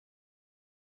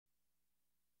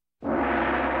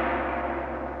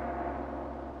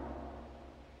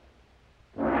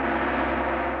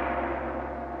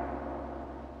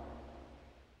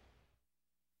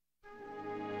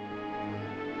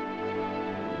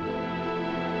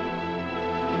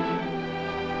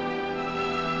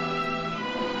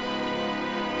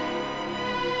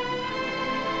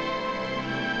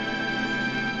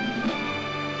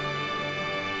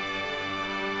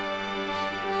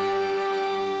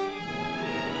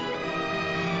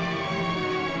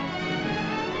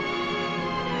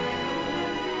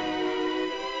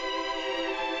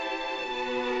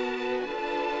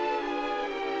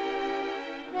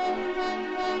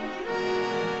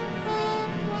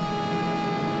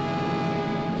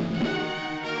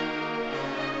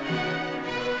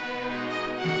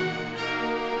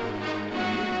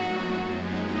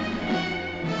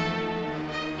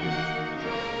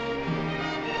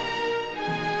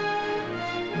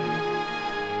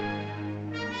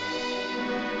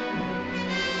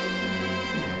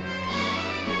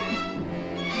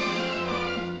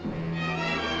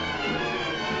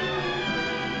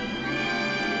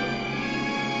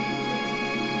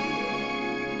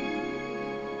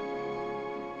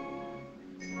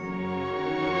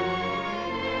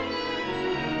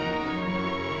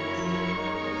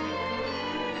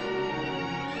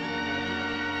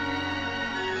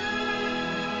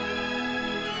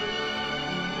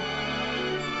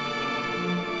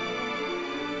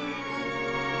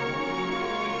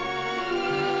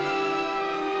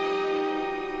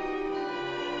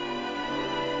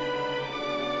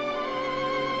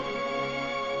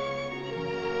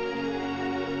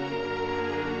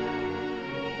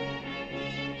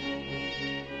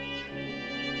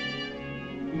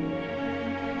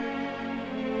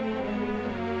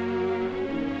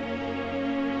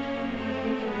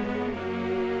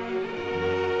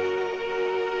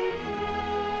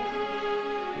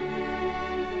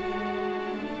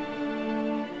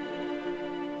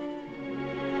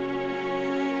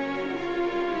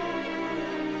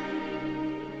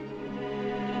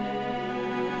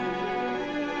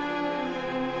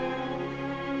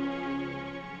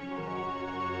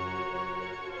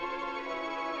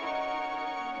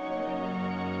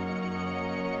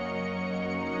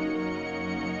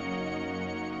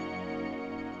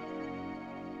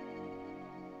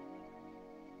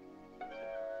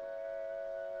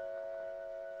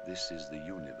This is the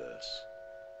universe.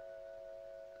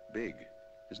 Big,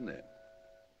 isn't it?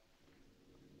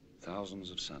 Thousands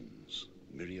of suns,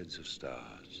 myriads of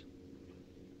stars,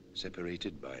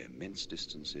 separated by immense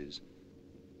distances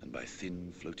and by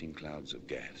thin floating clouds of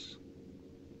gas.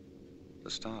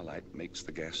 The starlight makes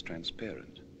the gas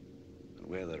transparent, and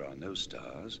where there are no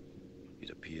stars, it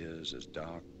appears as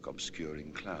dark,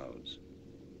 obscuring clouds,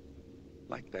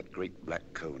 like that great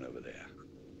black cone over there.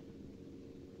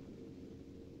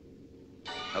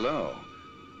 Hello,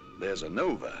 there's a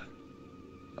nova.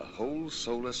 A whole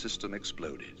solar system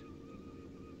exploded.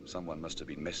 Someone must have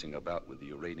been messing about with the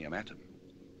uranium atom.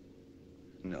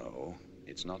 No,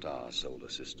 it's not our solar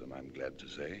system, I'm glad to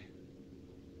say.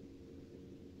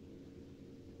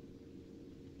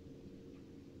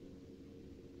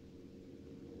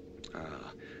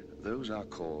 Those are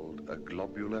called a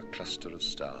globular cluster of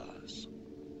stars.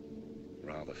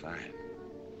 Rather fine.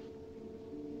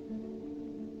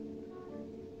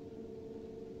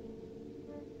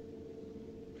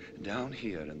 Down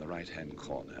here in the right-hand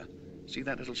corner, see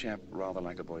that little chap rather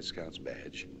like a Boy Scout's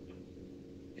badge?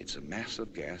 It's a mass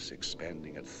of gas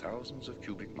expanding at thousands of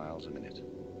cubic miles a minute.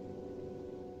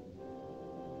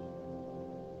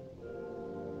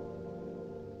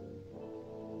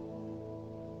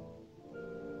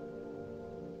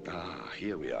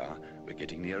 Here we are. We're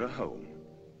getting nearer home.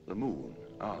 The moon,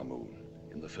 our moon,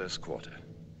 in the first quarter.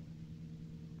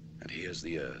 And here's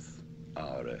the Earth,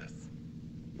 our Earth,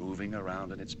 moving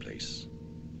around in its place.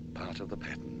 Part of the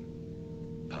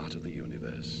pattern, part of the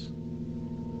universe.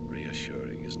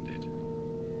 Reassuring, isn't it?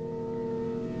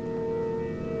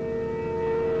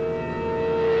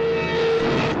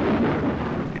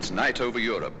 It's night over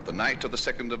Europe, the night of the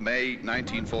 2nd of May,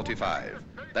 1945.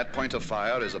 That point of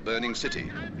fire is a burning city.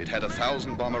 It had a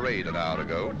 1,000-bomber raid an hour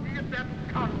ago.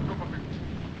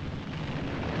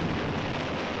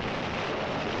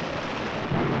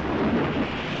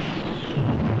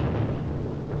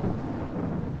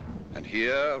 And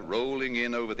here, rolling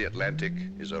in over the Atlantic,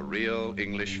 is a real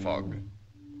English fog.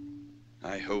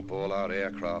 I hope all our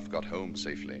aircraft got home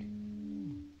safely.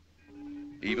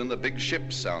 Even the big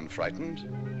ships sound frightened.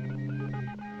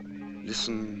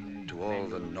 Listen to all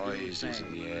the noises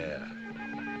in the air.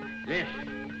 This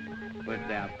was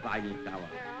their final tower.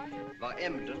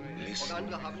 Listen.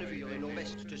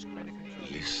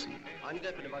 Listen.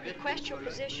 Request your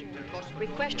position.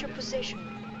 Request your position.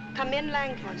 Come in,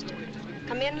 Lancaster.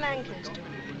 Come in, Lancaster.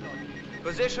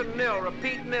 Position nil,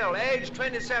 repeat nil, age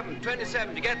 27,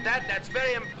 27. You get that? That's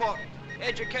very important.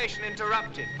 Education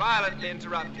interrupted, violently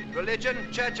interrupted.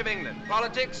 Religion, Church of England.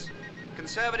 Politics,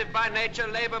 conservative by nature,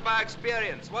 Labour by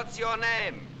experience. What's your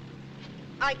name?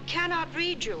 I cannot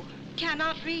read you.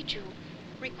 Cannot read you.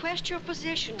 Request your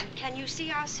position. Can you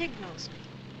see our signals?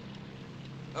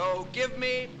 Oh, give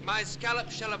me my scallop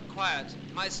shell of quiet,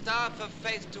 my staff of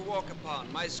faith to walk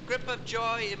upon, my scrip of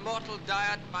joy, immortal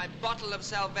diet, my bottle of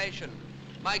salvation,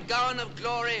 my gown of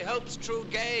glory, hope's true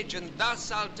gauge, and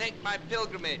thus I'll take my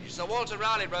pilgrimage. Sir Walter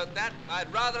Raleigh wrote that.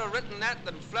 I'd rather have written that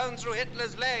than flown through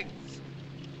Hitler's legs.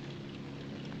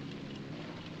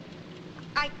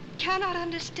 I cannot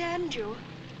understand you.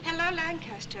 Hello,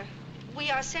 Lancaster. We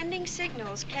are sending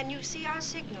signals. Can you see our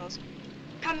signals?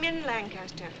 Come in,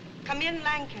 Lancaster. Come in,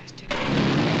 Lancaster.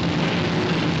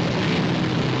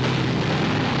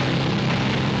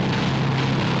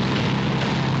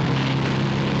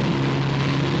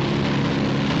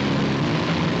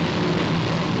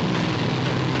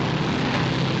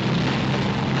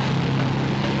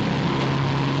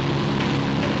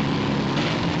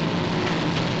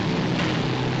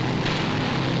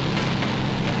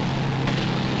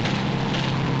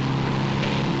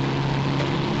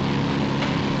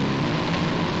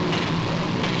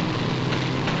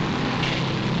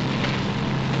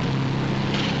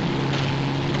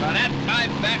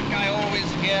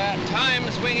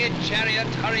 Chariot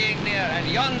hurrying near, and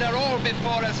yonder all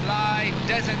before us lie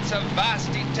deserts of vast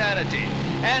eternity.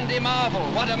 And a marvel,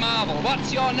 what a marvel.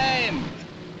 What's your name?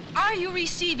 Are you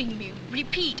receiving me?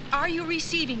 Repeat, are you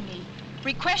receiving me?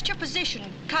 Request your position.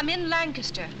 Come in,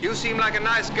 Lancaster. You seem like a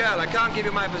nice girl. I can't give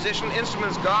you my position.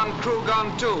 Instruments gone, crew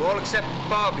gone too. All except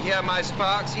Bob here, my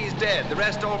Sparks. He's dead. The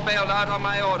rest all bailed out on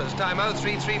my orders. Time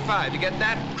 0335. You get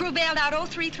that? Crew bailed out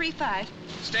 0335.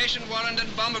 Station Warrington,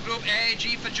 Bomber Group A,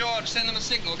 G for George. Send them a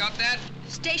signal. Got that?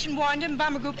 Station Warrington,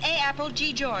 Bomber Group A, Apple,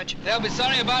 G, George. They'll be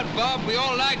sorry about Bob. We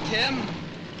all liked him.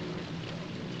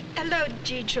 Hello,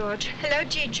 G, George. Hello,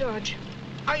 G, George.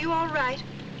 Are you all right?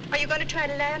 Are you going to try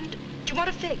to land you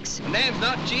want to fix? The name's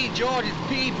not G. George, it's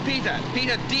P. Peter.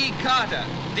 Peter D. Carter.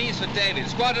 D's for David.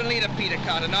 Squadron leader Peter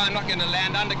Carter. No, I'm not going to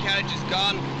land. Undercarriage is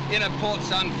gone. Inner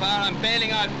port's on fire. I'm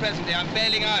bailing out presently. I'm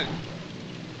bailing out.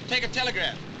 Take a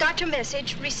telegram. Got your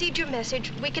message. Received your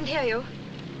message. We can hear you.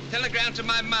 Telegram to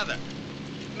my mother.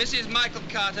 Mrs. Michael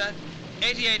Carter,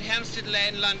 88 Hampstead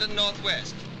Lane, London,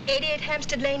 Northwest. 88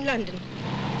 Hampstead Lane, London.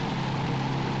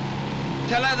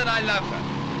 Tell her that I love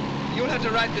her. You'll have to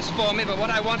write this for me, but what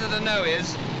I want her to know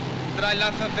is that I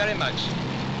love her very much.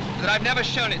 That I've never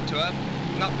shown it to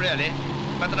her, not really,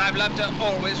 but that I've loved her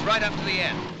always, right up to the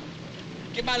end.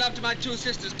 Give my love to my two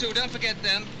sisters, too. Don't forget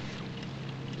them.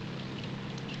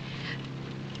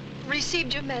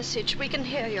 Received your message. We can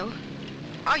hear you.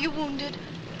 Are you wounded?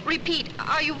 Repeat,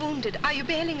 are you wounded? Are you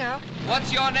bailing out?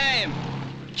 What's your name?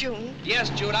 June.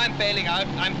 Yes, June, I'm bailing out.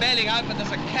 I'm bailing out, but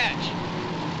there's a catch.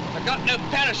 I've got no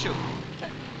parachute.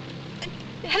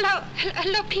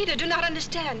 Hello, Peter. Do not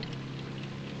understand.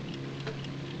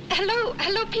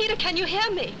 Hello, Peter. Can you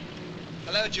hear me?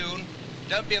 Hello, June.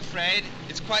 Don't be afraid.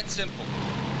 It's quite simple.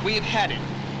 We've had it,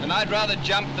 and I'd rather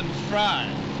jump than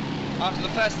fry. After the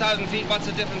first 1,000 feet, what's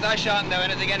the difference? I shan't know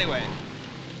anything anyway.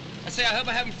 I say, I hope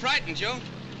I haven't frightened you.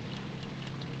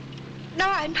 No,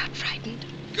 I'm not frightened.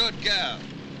 Good girl.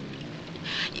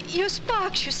 Your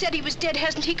Sparks, you said he was dead.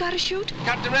 Hasn't he got a chute?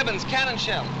 Cut the ribbons, cannon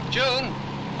shell. June,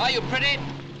 are you pretty?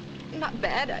 Not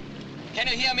bad. Can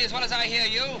you hear me as well as I hear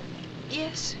you?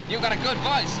 Yes. You've got a good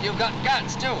voice. You've got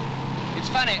guts, too. It's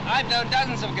funny, I've known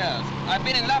dozens of girls. I've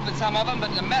been in love with some of them,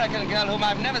 but an American girl whom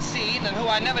I've never seen and who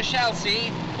I never shall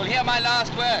see will hear my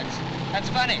last words. That's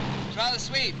funny. It's rather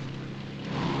sweet.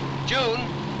 June,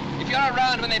 if you're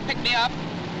around when they pick me up,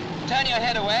 turn your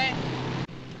head away.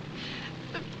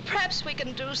 Perhaps we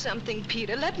can do something,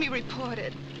 Peter. Let me report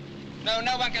it. No,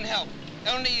 no one can help.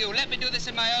 Only you. Let me do this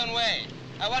in my own way.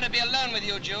 I want to be alone with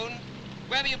you, June.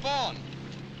 Where were you born?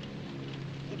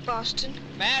 Boston.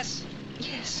 Mass?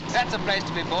 Yes. That's a place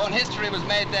to be born. History was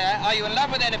made there. Are you in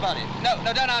love with anybody? No,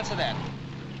 don't answer that.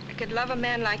 I could love a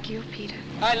man like you, Peter.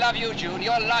 I love you, June.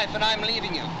 Your life, and I'm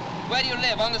leaving you. Where do you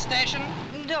live? On the station?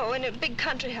 No, in a big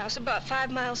country house about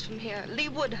 5 miles from here. Lee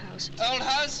Wood House. Old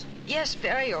house? Yes,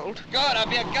 very old. Good. I'll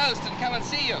be a ghost and come and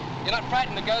see you. You're not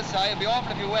frightened of ghosts, are you? It'd be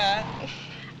awful if you were.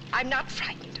 I'm not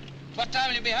frightened. What time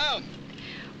will you be home?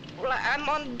 Well, I'm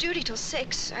on duty till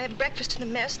 6. I have breakfast in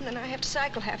the mess, and then I have to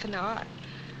cycle half an hour.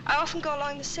 I often go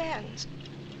along the sands.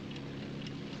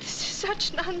 This is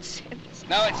such nonsense.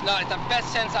 No, it's not. It's the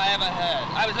best sense I ever heard.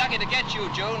 I was lucky to get you,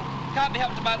 June. Can't be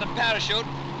helped about the parachute.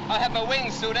 I'll have my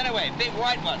wings soon anyway, big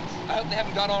white ones. I hope they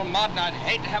haven't gone all modern. I'd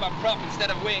hate to have a prop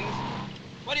instead of wings.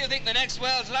 What do you think the next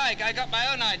world's like? I got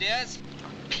my own ideas.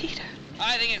 Peter.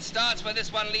 I think it starts where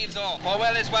this one leaves off. Or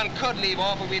where this one could leave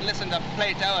off if we'd listened to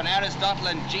Plato and Aristotle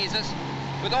and Jesus.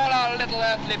 With all our little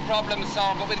earthly problems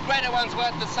solved, but with greater ones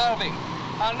worth the solving.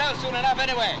 I'll know soon enough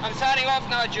anyway. I'm signing off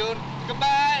now, June.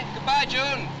 Goodbye. Goodbye,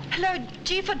 June. Hello,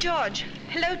 G for George.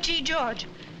 Hello, G. George.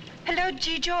 Hello,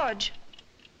 G. George.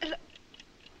 Hello.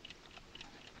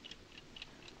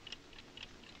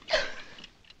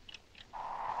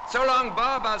 So long,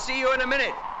 Bob. I'll see you in a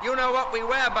minute. You know what we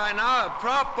wear by now, a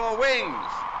prop or wings.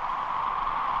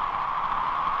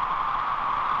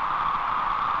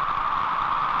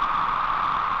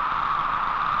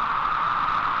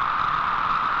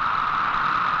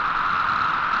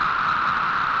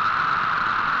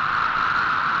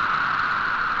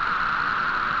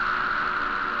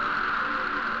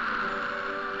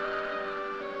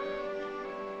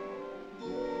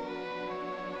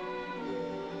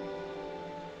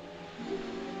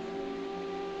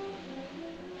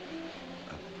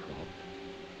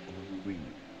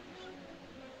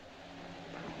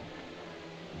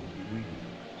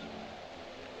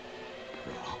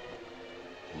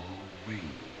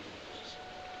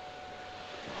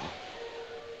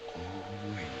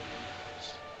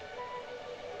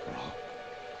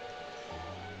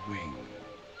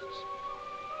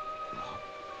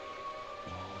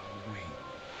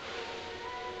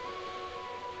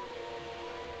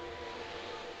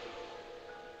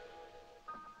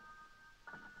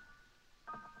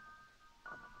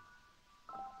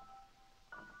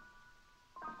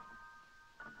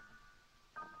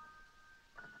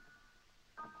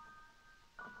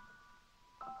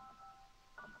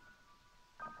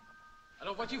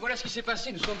 Alors vois-tu, voilà ce qui s'est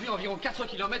passé. Nous sommes venus à environ 4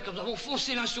 kilomètres quand nous avons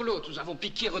foncé l'un sur l'autre. Nous avons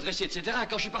piqué, redressé, etc.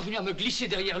 Quand je suis parvenu à me glisser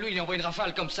derrière lui, il a envoyé une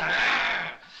rafale comme ça.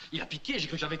 Il a piqué, j'ai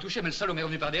cru que j'avais touché, mais le salaud m'est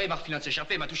revenu par derrière, il m'a refilé de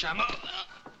s'échapper, il m'a touché à mort.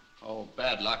 Oh,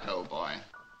 bad luck, old boy.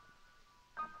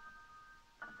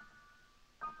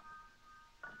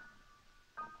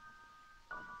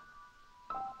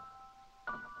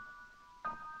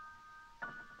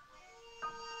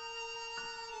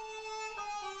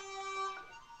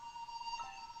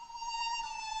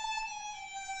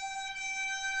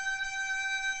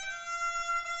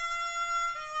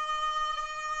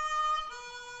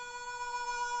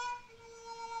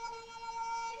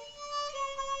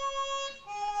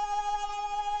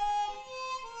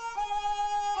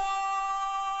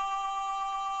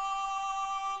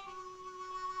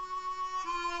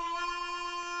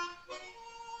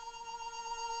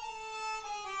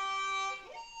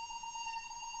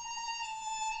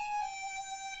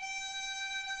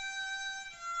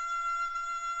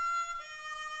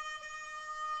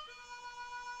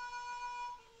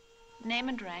 Name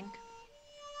and rank.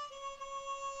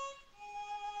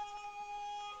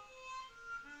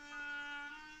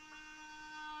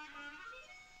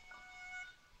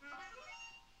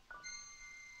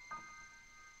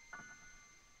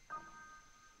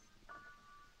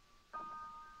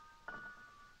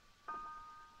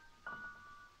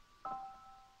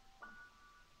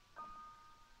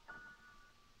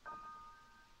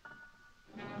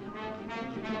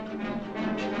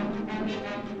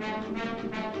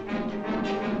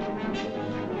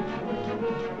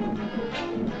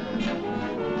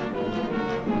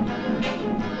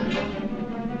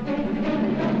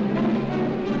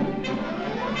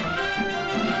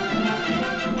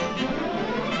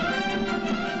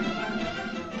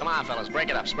 Come on, fellas, break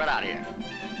it up. Spread out here.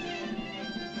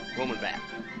 Room and bath.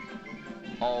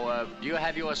 Oh, do you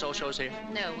have your socials here?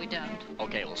 No, we don't.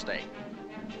 Okay, we'll stay.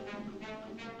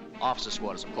 Officers'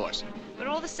 quarters, of course. We're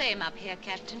all the same up here,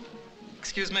 Captain.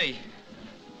 Excuse me,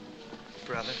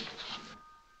 brother.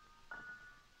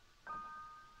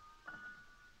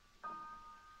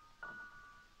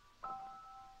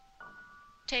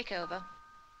 Take over.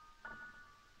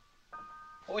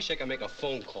 I wish I could make a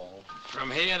phone call. From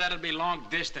here, that'll be long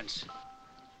distance.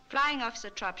 Flying Officer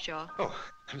Trupshaw. Oh,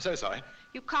 I'm so sorry.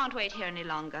 You can't wait here any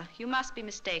longer. You must be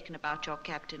mistaken about your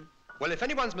captain. Well, if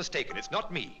anyone's mistaken, it's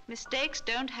not me. Mistakes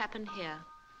don't happen here.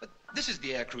 But this is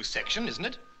the aircrew section, isn't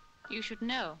it? You should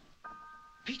know.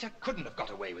 Peter couldn't have got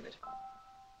away with it.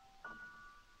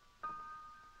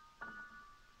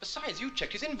 Besides, you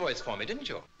checked his invoice for me, didn't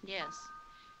you? Yes.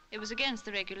 It was against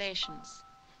the regulations.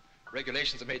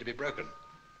 Regulations are made to be broken.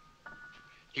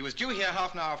 He was due here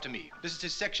half an hour after me. This is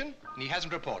his section, and he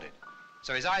hasn't reported.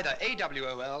 So he's either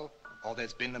AWOL or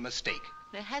there's been a mistake.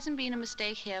 There hasn't been a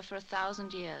mistake here for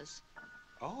 1,000 years.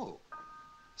 Oh,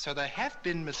 so there have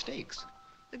been mistakes.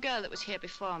 The girl that was here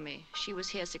before me, she was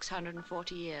here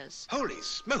 640 years. Holy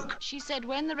smoke! She said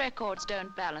when the records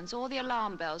don't balance, all the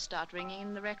alarm bells start ringing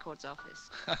in the records office.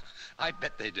 I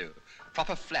bet they do.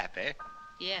 Proper flap, eh?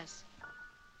 Yes.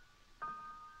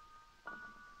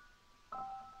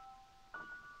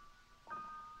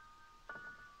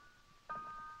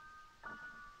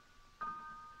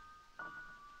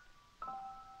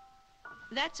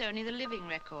 That's only the living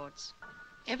records.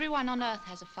 Everyone on Earth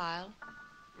has a file.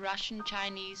 Russian,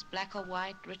 Chinese, black or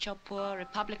white, rich or poor,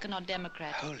 Republican or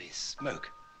Democrat. Holy smoke.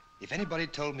 If anybody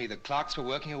told me the clerks were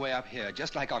working away up here,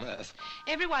 just like on Earth.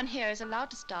 Everyone here is allowed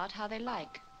to start how they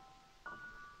like.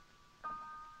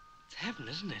 It's heaven,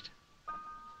 isn't it?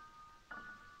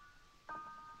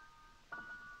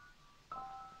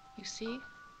 You see?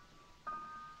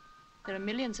 There are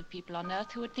millions of people on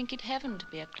Earth who would think it heaven to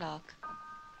be a clerk.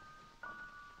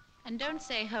 And don't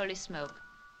say holy smoke.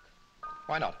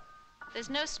 Why not?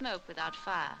 There's no smoke without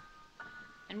fire.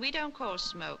 And we don't call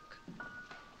smoke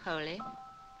holy.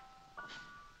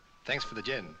 Thanks for the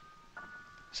gin,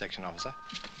 section officer.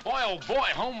 Boy, oh boy,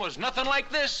 home was nothing like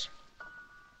this.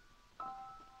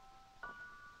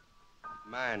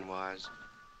 Mine was.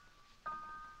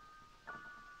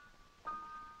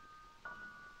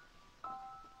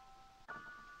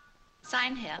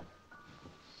 Sign here.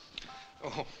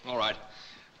 Oh, all right.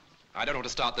 I don't want to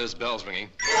start those bells ringing.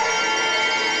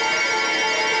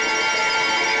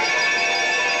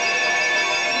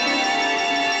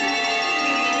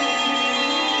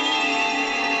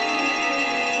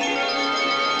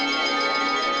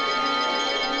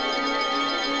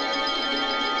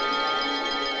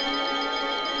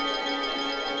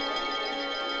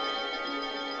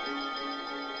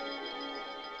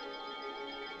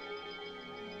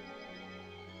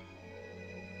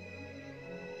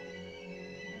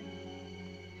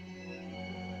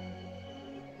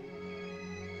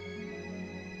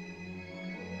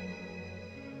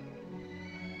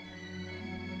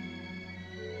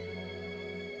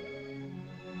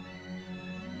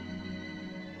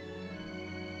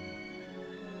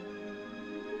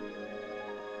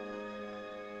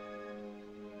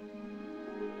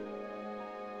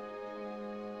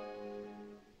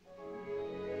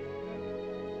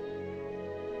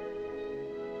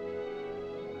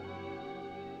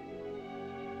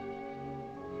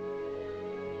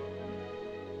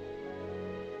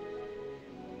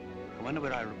 I wonder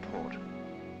where I report.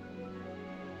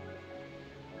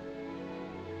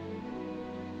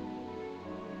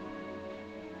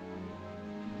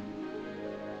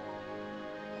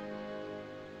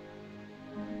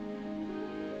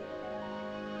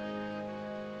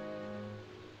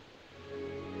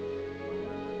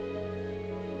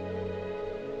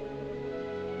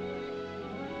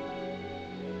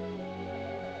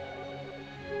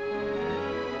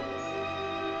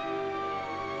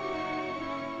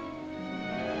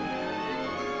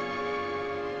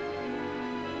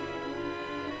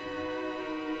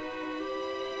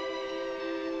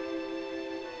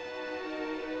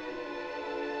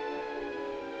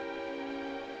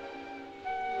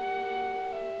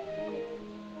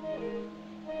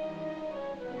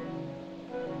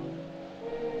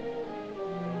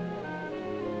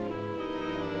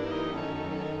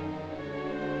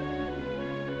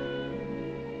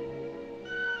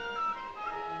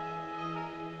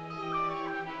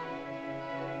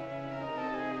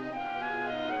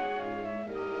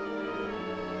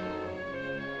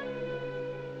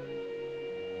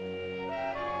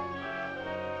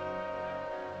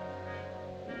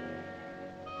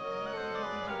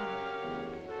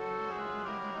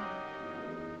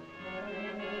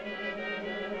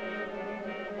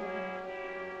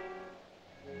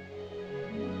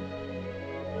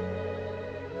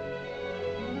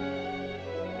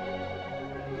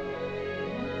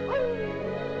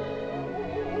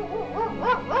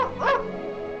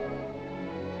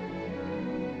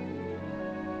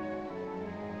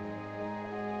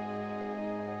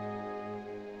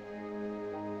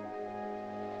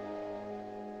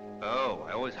 know.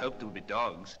 I always hoped there would be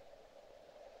dogs.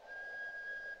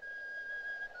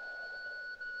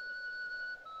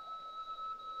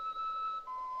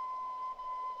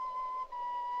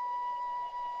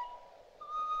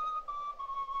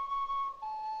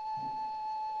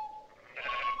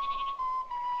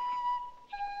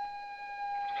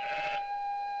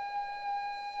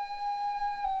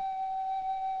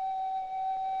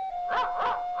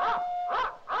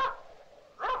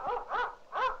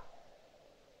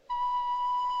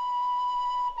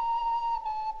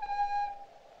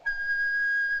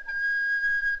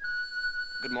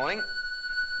 Good morning.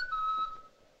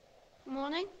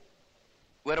 Morning.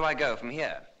 Where do I go from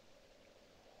here?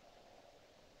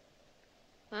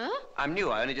 Huh? I'm new.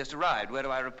 I only just arrived. Where do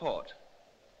I report?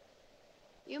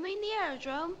 You mean the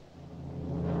aerodrome?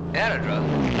 Aerodrome?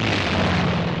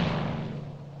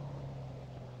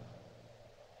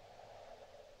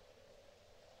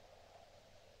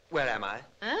 Where am I?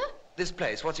 Huh? This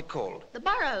place, what's it called? The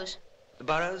Burrows. The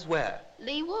Burrows? Where?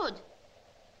 Lee Wood.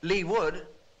 Lee Wood?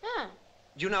 Huh.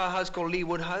 Do you know a house called Lee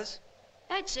Wood House?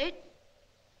 That's it.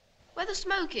 Where the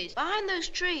smoke is, behind those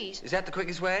trees. Is that the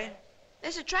quickest way?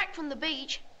 There's a track from the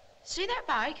beach. See that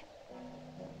bike?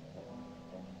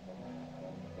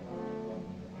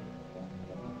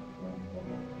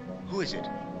 Who is it?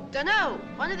 Dunno.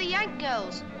 One of the Yank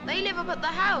girls. They live up at the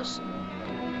house.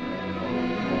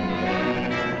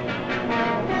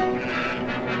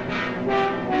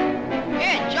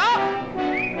 Here, Jock!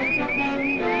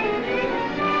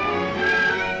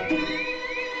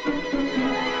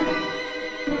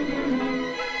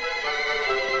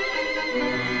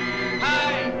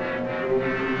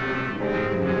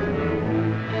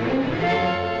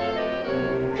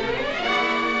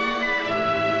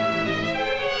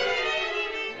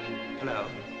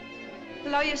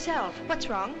 Hello yourself. What's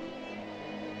wrong?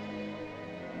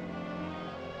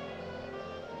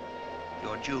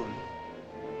 You're June.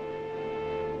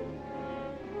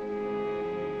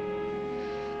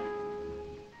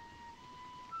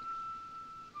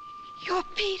 You're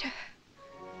Peter.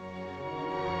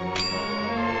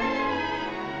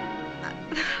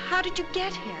 How did you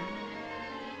get here?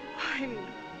 I'm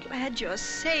glad you're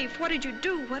safe. What did you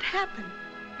do? What happened?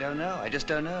 Don't know. I just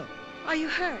don't know. Are you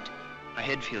hurt? My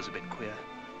head feels a bit queer.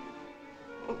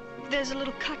 Oh, there's a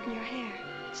little cut in your hair.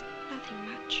 It's nothing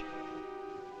much.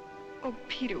 Oh,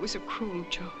 Peter, it was a cruel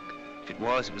joke. If it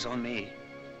was on me.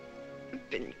 I've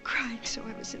been crying so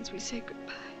ever since we said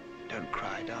goodbye. Don't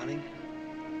cry, darling.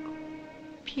 Oh,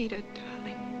 Peter,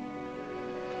 darling.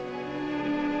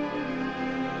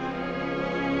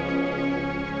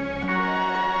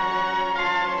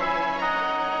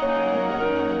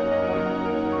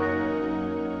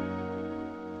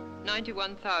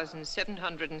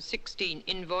 $91,716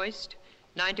 invoiced,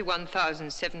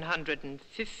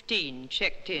 91,715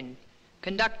 checked in.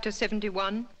 Conductor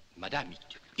 71. Madame,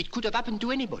 it could have happened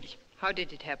to anybody. How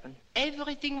did it happen?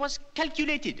 Everything was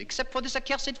calculated except for this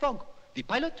accursed fog. The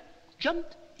pilot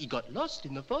jumped, he got lost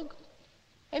in the fog,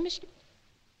 and missed it.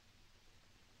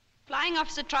 Flying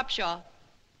Officer Tropshaw.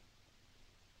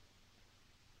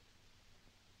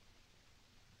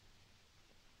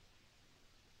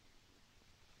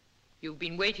 You've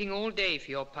been waiting all day for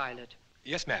your pilot.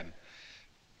 Yes, ma'am.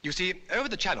 You see, over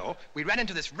the channel, we ran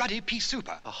into this ruddy pea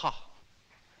souper. Aha.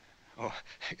 Oh,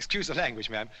 excuse the language,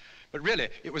 ma'am, but really,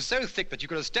 it was so thick that you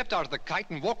could have stepped out of the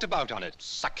kite and walked about on it.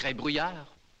 Sacré brouillard.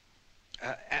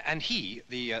 And he,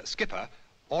 the skipper,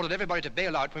 ordered everybody to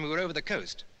bail out when we were over the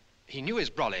coast. He knew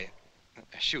his brolly,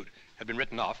 had been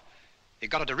written off. He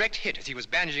got a direct hit as he was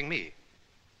bandaging me.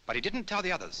 But he didn't tell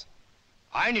the others.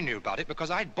 I only knew about it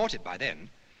because I'd bought it by then.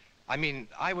 I mean,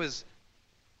 I was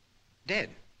dead.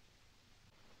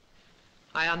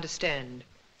 I understand.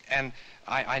 And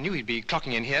I knew he'd be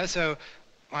clocking in here, so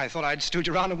I thought I'd stooge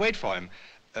around and wait for him.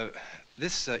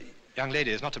 This young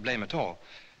lady is not to blame at all.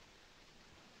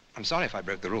 I'm sorry if I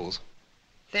broke the rules.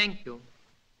 Thank you.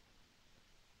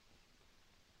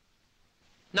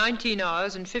 19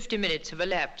 hours and 50 minutes have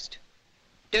elapsed.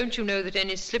 Don't you know that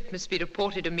any slip must be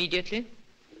reported immediately?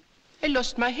 I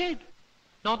lost my head.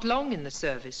 Not long in the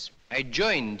service. I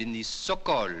joined in the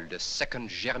so-called second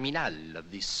germinal of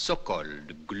the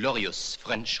so-called glorious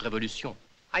French Revolution.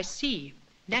 I see.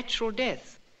 Natural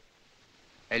death.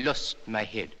 I lost my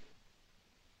head.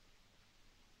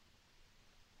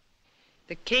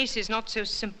 The case is not so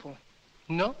simple.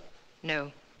 No?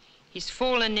 No. He's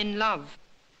fallen in love.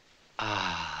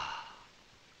 Ah.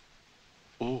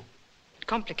 Oh. It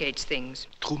complicates things.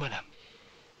 True, madame.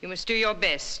 You must do your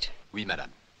best. Oui,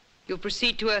 madame. You'll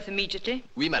proceed to Earth immediately?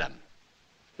 Oui, madame.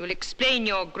 You'll explain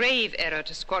your grave error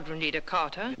to Squadron Leader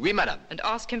Carter? Oui, madame. And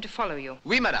ask him to follow you?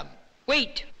 Oui, madame.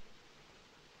 Wait.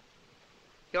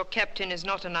 Your captain is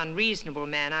not an unreasonable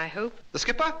man, I hope. The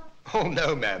skipper? Oh,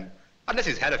 no, ma'am. Unless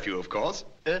he's had a few, of course.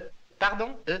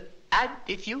 Pardon? Had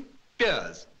a few?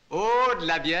 Beers. Oh, de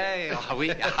la bière. Ah,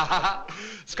 oui.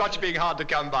 Scotch being hard to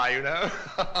come by, you know.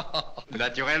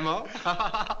 Naturellement.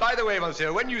 By the way,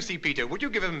 monsieur, when you see Peter, would you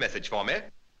give him a message for me?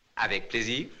 Avec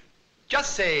plaisir.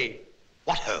 Just say,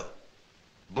 what ho?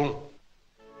 Bon.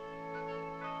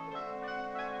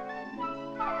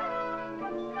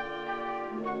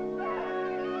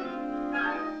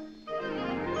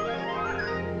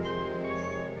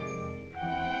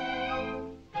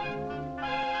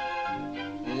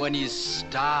 One is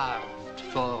starved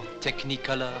for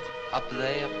Technicolor up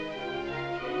there.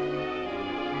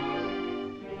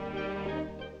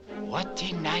 What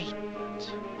a night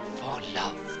for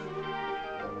love.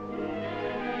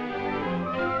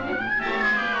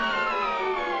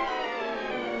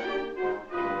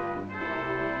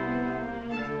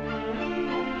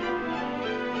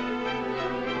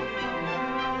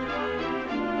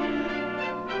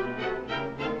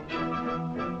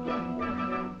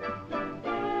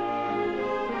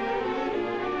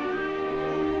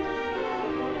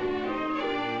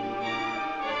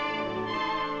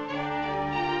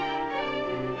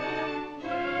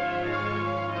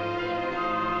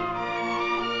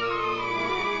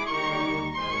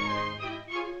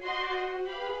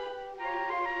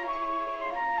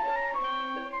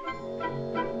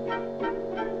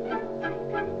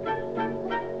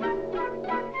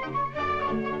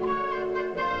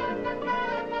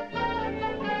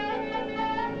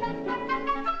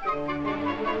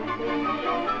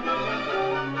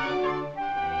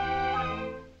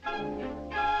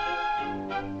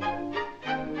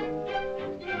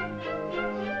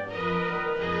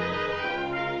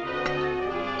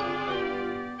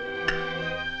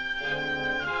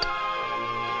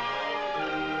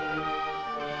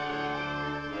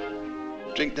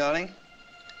 Drink, darling?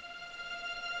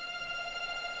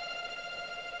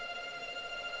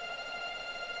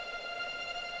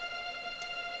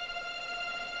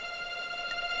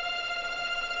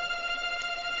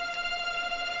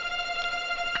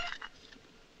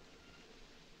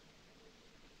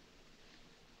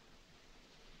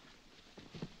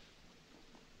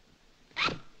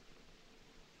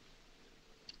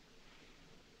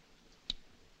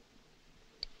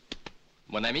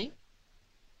 Mon ami?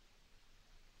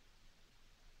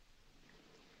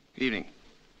 Good evening.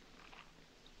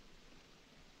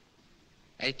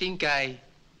 I think I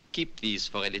keep these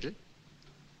for a little.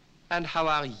 And how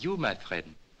are you, my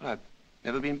friend? Well, I've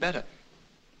never been better.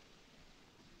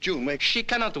 June, wake. She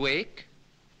cannot wake.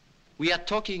 We are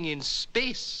talking in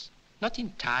space, not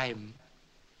in time.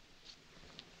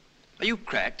 Are you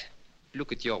cracked?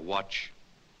 Look at your watch.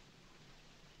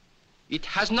 It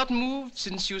has not moved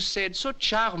since you said so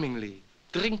charmingly,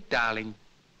 "Drink, darling."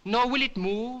 Nor will it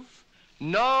move,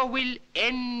 nor will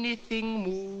anything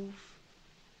move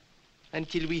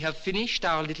until we have finished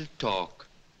our little talk.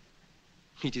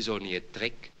 It is only a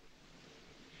trick.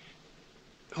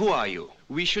 Who are you?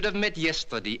 We should have met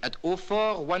yesterday at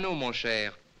 0410, mon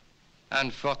cher.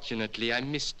 Unfortunately, I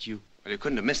missed you. Well, you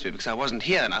couldn't have missed me because I wasn't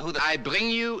here. Now, who the... I bring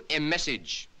you a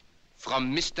message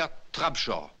from Mr.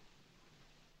 Trubshaw.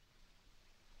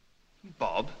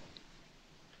 Bob?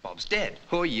 Bob's dead.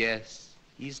 Oh, yes,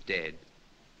 he's dead.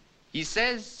 He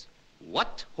says,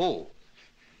 what ho?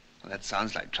 Well, that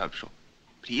sounds like Trubshaw.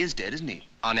 But he is dead, isn't he?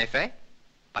 En effet.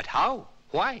 But how?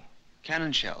 Why?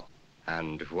 Cannon shell.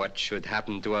 And what should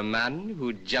happen to a man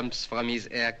who jumps from his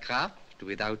aircraft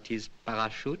without his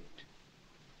parachute?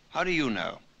 How do you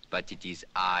know? But it is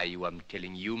I who am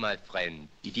telling you, my friend.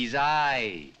 It is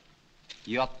I.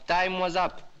 Your time was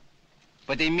up.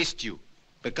 But they missed you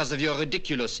because of your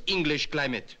ridiculous English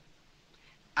climate.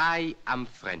 I am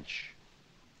French.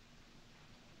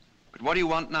 But what do you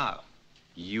want now?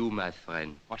 You, my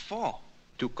friend. What for?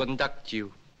 To conduct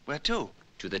you. Where to?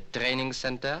 To the training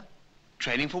center.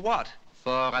 Training for what?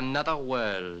 For another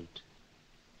world.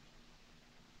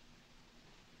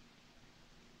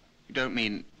 You don't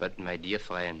mean... But, my dear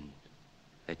friend,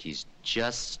 that is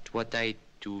just what I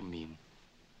do mean.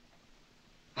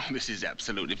 Oh, this is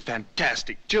absolutely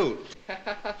fantastic. June!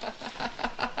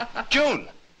 June!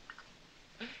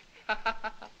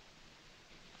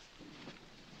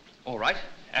 All right.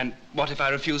 And what if I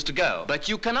refuse to go? But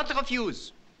you cannot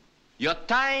refuse. Your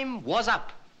time was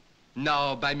up.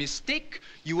 Now, by mistake,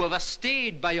 you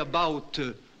overstayed by about,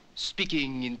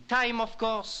 speaking in time, of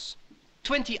course,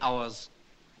 20 hours.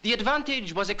 The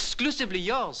advantage was exclusively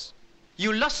yours.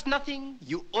 You lost nothing,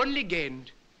 you only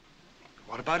gained.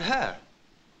 What about her?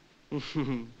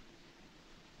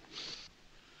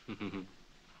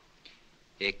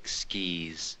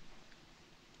 Exquise.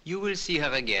 You will see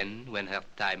her again when her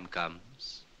time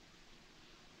comes.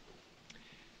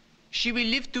 She will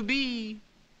live to be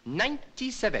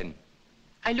 97.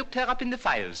 I looked her up in the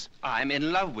files. I'm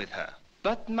in love with her.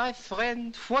 But, my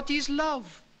friend, what is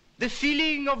love? The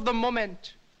feeling of the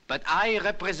moment. But I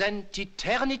represent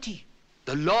eternity,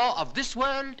 the law of this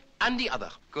world and the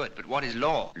other. Good, but what is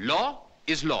law? Law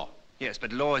is law. Yes,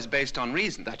 but law is based on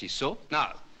reason. That is so.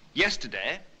 Now,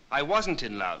 yesterday, I wasn't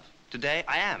in love. Today,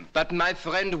 I am. But, my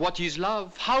friend, what is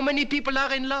love? How many people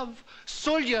are in love?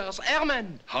 Soldiers,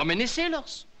 airmen. How many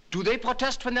sailors? Do they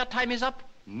protest when their time is up?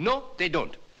 No, they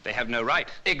don't. They have no right.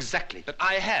 Exactly. But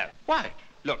I have. Why?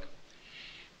 Look,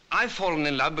 I've fallen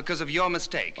in love because of your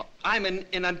mistake. I'm in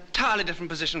an entirely different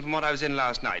position from what I was in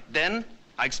last night. Then,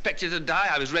 I expected to die,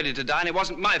 I was ready to die, and it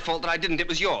wasn't my fault that I didn't, it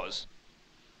was yours.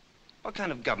 What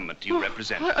kind of government do you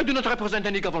represent? I do not represent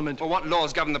any government. Well, what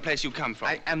laws govern the place you come from?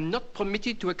 I am not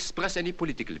permitted to express any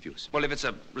political views. Well, if it's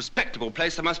a respectable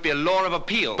place, there must be a law of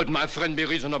appeal. But, my friend, be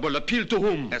reasonable. Appeal to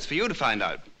whom? That's for you to find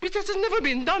out. But that has never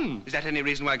been done. Is that any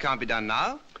reason why it can't be done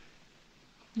now?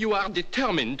 You are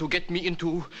determined to get me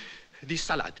into this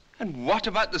salad. And what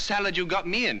about the salad you got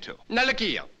me into? Now, look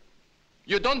here.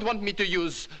 You don't want me to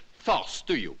use force,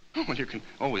 do you? Well, you can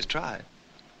always try.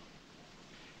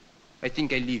 I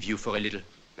think I leave you for a little.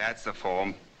 That's the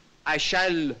form. I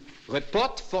shall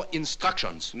report for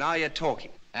instructions. Now you're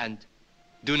talking. And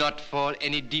do not fall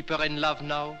any deeper in love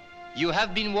now. You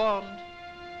have been warned.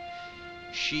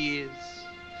 She is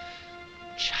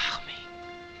charming.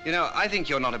 You know, I think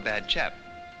you're not a bad chap.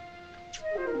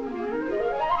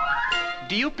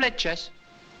 Do you play chess?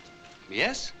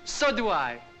 Yes. So do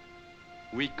I.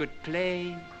 We could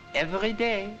play every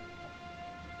day.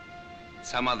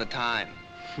 Some other time.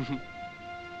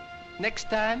 Next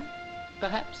time,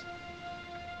 perhaps.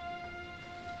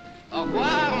 Au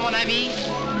revoir, mon ami.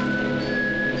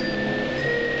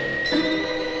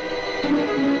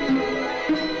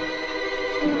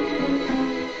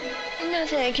 No,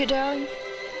 thank you, darling.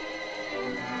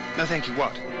 No, thank you,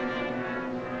 what?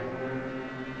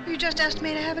 You just asked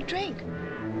me to have a drink.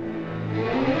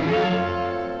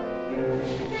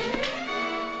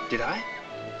 Did I?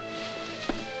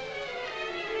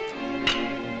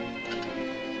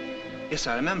 Yes,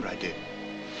 I remember I did.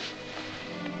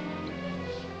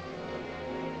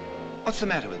 What's the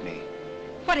matter with me?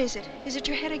 What is it? Is it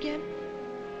your head again?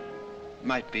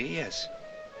 Might be, yes.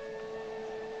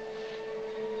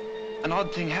 An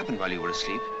odd thing happened while you were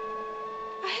asleep.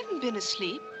 I haven't been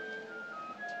asleep.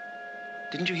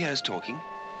 Didn't you hear us talking?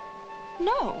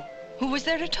 No. Who was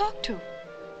there to talk to?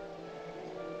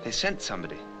 They sent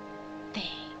somebody. They?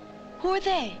 Who are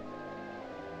they?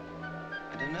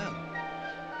 I don't know.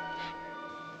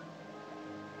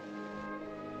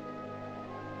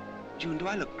 June, do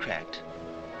I look cracked?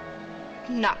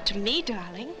 Not to me,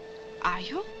 darling. Are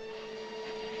you?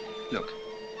 Look,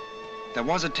 there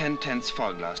was a 10/10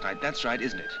 fog last night. That's right,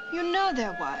 isn't it? You know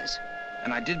there was.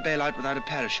 And I did bail out without a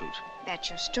parachute. That's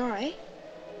your story.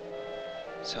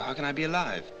 So how can I be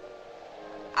alive?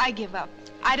 I give up.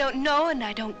 I don't know and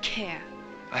I don't care.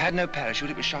 I had no parachute.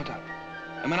 It was shot up.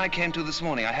 And when I came to this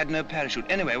morning, I had no parachute.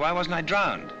 Anyway, why wasn't I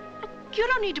drowned? You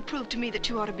don't need to prove to me that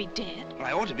you ought to be dead. Well,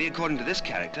 I ought to be, according to this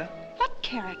character. What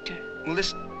character? Well,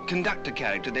 this conductor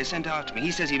character they sent after me.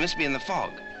 He says he missed me in the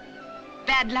fog.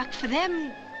 Bad luck for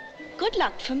them. Good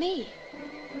luck for me.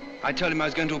 I told him I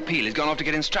was going to appeal. He's gone off to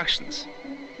get instructions.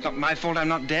 It's not my fault I'm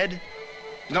not dead.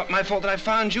 It's not my fault that I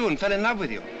found you and fell in love with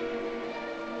you.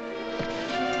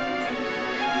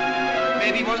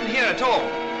 Maybe he wasn't here at all.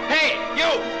 Hey, you,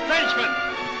 Frenchman!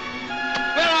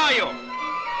 Where are you?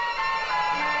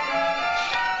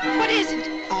 What is it?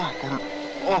 Oh, I've got an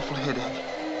awful headache.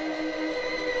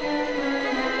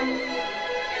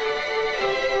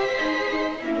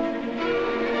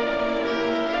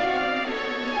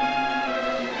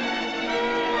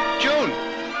 June!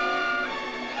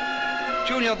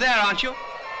 June, you're there, aren't you?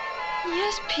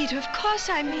 Yes, Peter, of course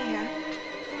I'm here.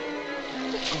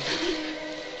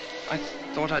 I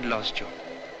thought I'd lost you.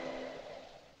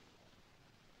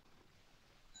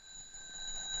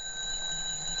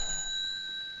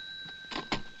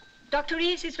 Dr.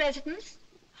 Reeves' residence?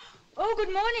 Oh,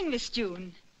 good morning, Miss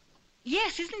June.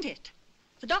 Yes, isn't it?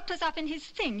 The doctor's up in his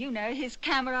thing, you know, his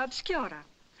camera obscura.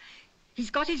 He's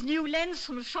got his new lens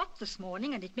from shot this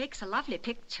morning, and it makes a lovely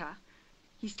picture.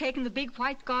 He's taken the big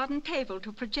white garden table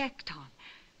to project on.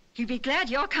 He'll be glad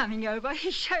you're coming over.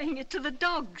 He's showing it to the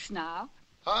dogs now.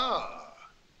 Ah,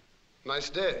 nice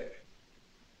day.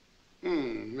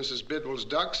 Mrs. Bidwell's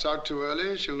duck's out too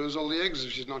early. She'll lose all the eggs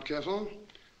if she's not careful.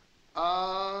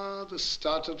 Ah, the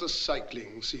start of the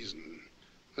cycling season.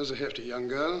 There's a hefty young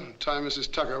girl. Time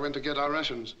Mrs. Tucker went to get our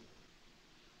rations.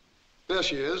 There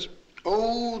she is.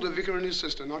 Oh, the vicar and his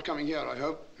sister. Not coming here, I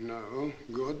hope. No,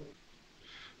 good.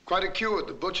 Quite a queue at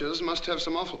the butcher's. Must have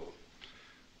some offal.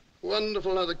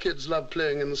 Wonderful how the kids love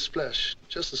playing in the splash.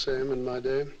 Just the same in my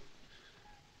day.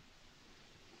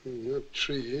 That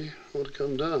tree ought to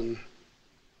come down.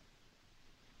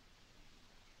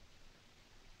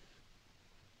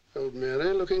 Old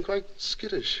Mary looking quite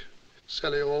skittish.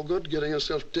 Sally Allgood getting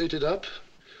herself dated up.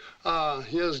 Ah,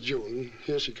 here's June.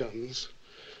 Here she comes.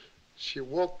 She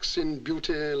walks in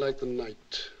beauty like the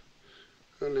night.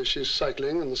 Only she's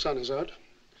cycling and the sun is out.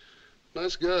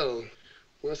 Nice girl.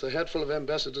 Worth a hatful of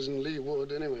ambassadors in Lee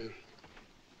Wood, anyway.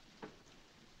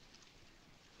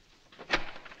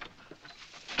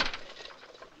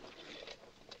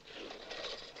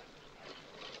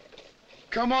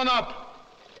 Come on up.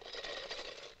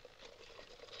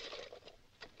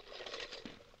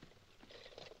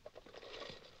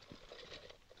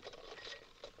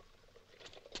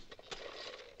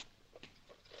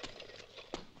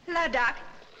 Hello, Doc.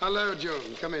 Hello,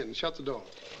 June. Come in. Shut the door.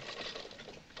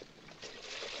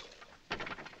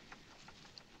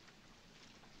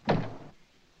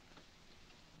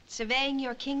 Surveying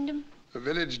your kingdom? A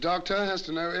village doctor has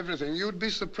to know everything. You'd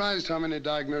be surprised how many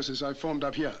diagnoses I've formed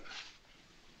up here.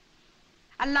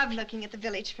 I love looking at the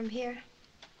village from here.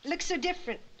 It looks so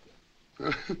different.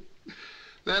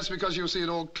 That's because you see it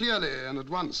all clearly and at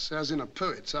once, as in a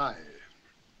poet's eye.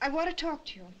 I want to talk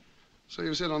to you. So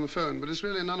you said on the phone, but it's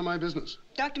really none of my business.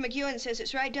 Dr. McEwen says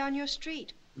it's right down your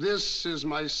street. This is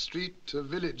my street, a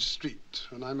village street,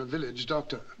 and I'm a village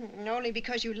doctor. Only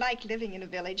because you like living in a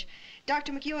village.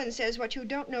 Dr. McEwen says what you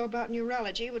don't know about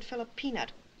neurology would fill a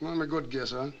peanut. I'm a good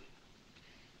guesser.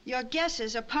 Your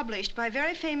guesses are published by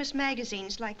very famous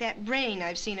magazines like that Brain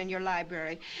I've seen in your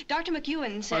library. Dr.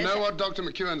 McEwen says... I know what Dr.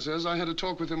 McEwen says. I had a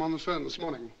talk with him on the phone this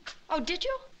morning. Oh, did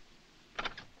you?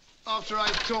 After I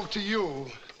talked to you.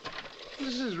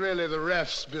 This is really the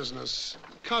ref's business.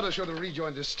 Carter should have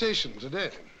rejoined his station today.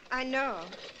 I know.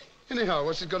 Anyhow,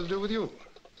 what's it got to do with you?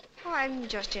 Oh, I'm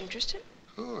just interested.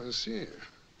 Oh, I see.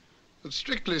 But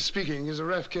strictly speaking, he's a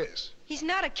ref case. He's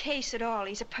not a case at all.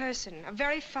 He's a person, a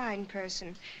very fine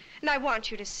person. And I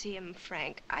want you to see him,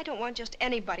 Frank. I don't want just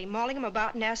anybody mauling him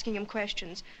about and asking him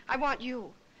questions. I want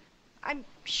you. I'm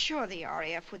sure the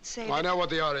RAF would say I know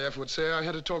what the RAF would say. I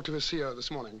had to talk to his CO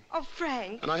this morning. Oh,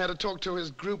 Frank. And I had to talk to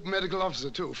his group medical officer,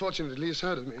 too. Fortunately, he's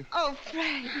heard of me. Oh,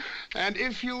 Frank. And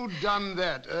if you'd done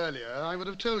that earlier, I would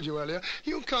have told you earlier,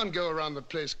 you can't go around the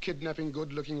place kidnapping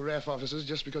good-looking RAF officers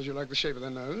just because you like the shape of their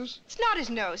nose. It's not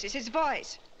his nose, it's his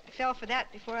voice. I fell for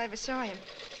that before I ever saw him.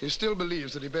 He still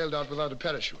believes that he bailed out without a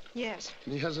parachute. Yes.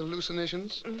 And he has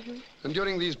hallucinations? Mm-hmm. And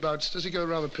during these bouts, does he go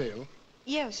rather pale?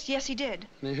 Yes, he did.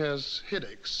 And he has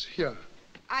headaches here.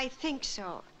 I think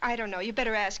so. I don't know. You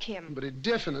better ask him. But he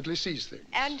definitely sees things.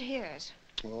 And hears.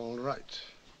 All right.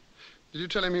 Did you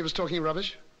tell him he was talking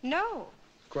rubbish? No.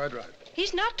 Quite right.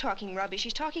 He's not talking rubbish.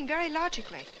 He's talking very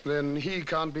logically. Then he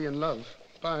can't be in love.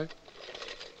 Bye.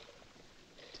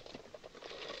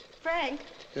 Frank?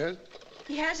 Yes?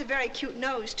 He has a very cute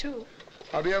nose, too.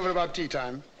 I'll be over about tea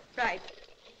time. Right.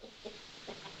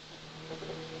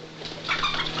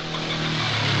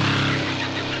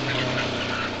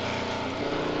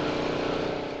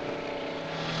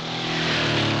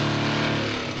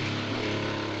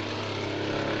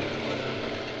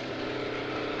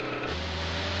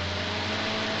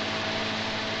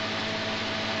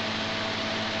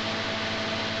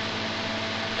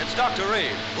 It's Dr.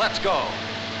 Reed. Let's go.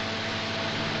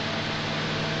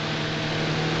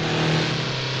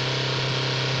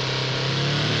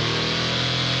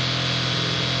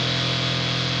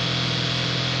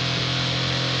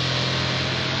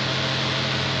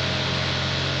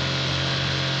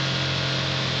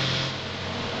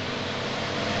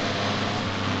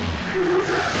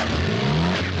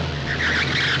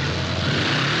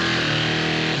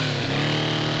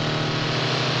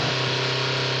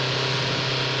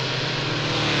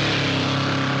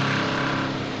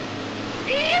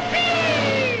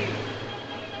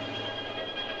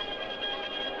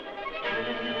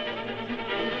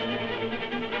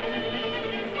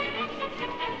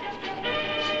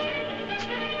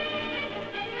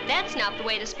 That's not the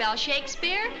way to spell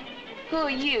Shakespeare. Who are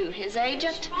you, his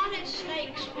agent? Spotted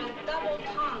snakes with double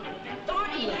tongue.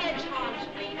 Thorny hedgehogs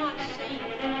be not seen.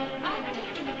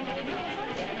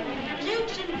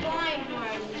 Newts and blind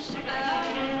worms.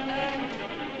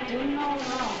 Do no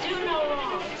wrong. Do no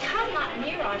wrong. Come not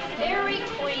near our fairy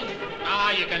queen.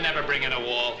 Ah, you can never bring in a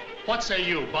wall. What say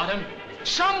you, Bottom?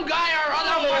 Some guy or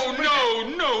other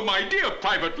Oh, no, my dear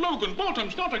Private Logan.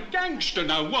 Bottom's not a gangster.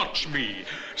 Now watch me.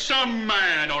 Some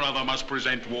man or other must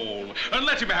present Wall, and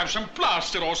let him have some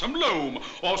plaster or some loam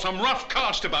or some rough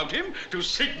cast about him to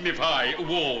signify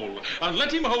Wall, and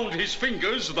let him hold his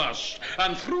fingers thus,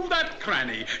 and through that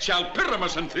cranny shall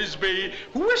Pyramus and Thisbe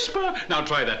whisper. Now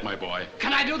try that, my boy.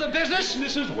 Can I do the business?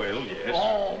 Business as well, yes.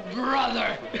 Oh,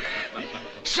 brother.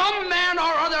 Some man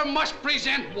or other must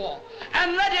present Wall,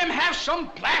 and let him have some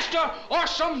plaster or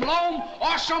some loam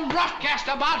or some rough cast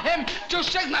about him to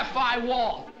signify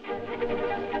Wall.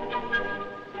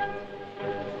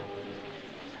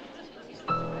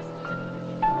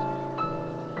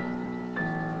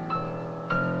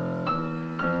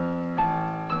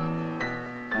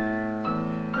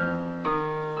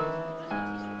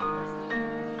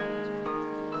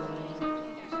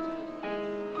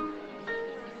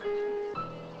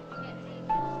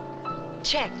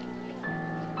 Check.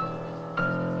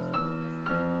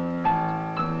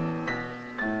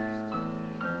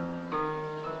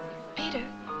 Peter,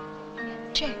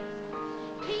 check.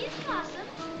 Peas, blossom,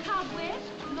 cobweb,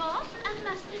 moss, and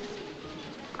mustard seed.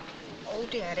 Oh,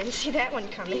 dear, I didn't see that one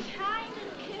coming. Be kind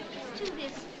and careful to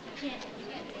this tent.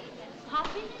 Hop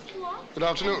in his walk. Good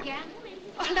afternoon. and gamble in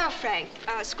Oh, now, Frank.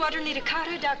 Squadron Leader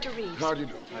Carter, Dr. Reeves. How do you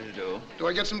do? How do you do? Do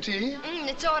I get some tea?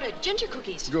 It's ordered. Ginger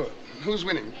cookies. Good. Who's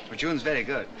winning? Well, June's very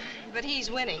good. But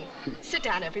he's winning. Sit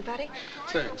down, everybody.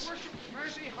 Thanks.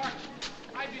 Mercy, heart,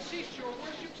 I beseech your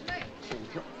worship's name.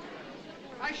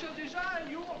 I shall desire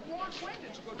you of more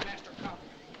acquaintance, good Master Cop.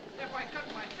 If I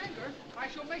cut my finger, I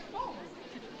shall make bone.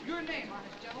 Your name,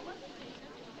 honest gentleman?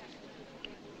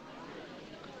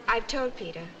 I've told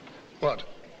Peter What?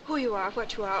 who you are,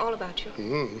 what you are, all about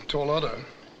you. Tall order.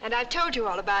 And I've told you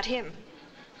all about him.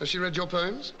 Has she read your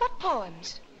poems? What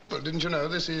poems? Well, didn't you know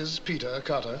this is Peter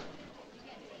Carter?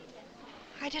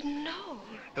 I didn't know.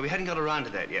 No, we hadn't got around to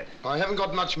that yet. I haven't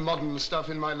got much modern stuff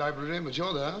in my library, but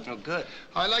you're there. Oh, good.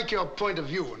 I like your point of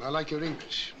view, and I like your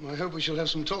English. I hope we shall have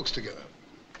some talks together.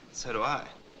 So do I.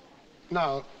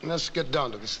 Now, let's get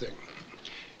down to this thing.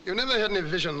 You never had any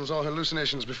visions or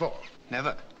hallucinations before?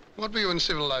 Never. What were you in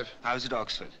civil life? I was at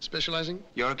Oxford. Specializing?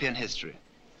 European history.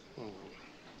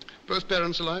 Both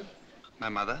parents alive? My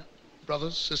mother.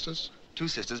 Brothers, sisters? 2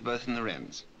 sisters, both in the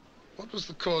Wrens. What was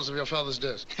the cause of your father's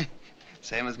death?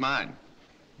 Same as mine.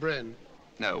 Brain.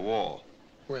 No, war.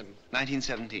 When?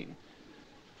 1917.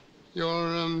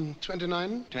 You're,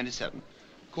 29? 27.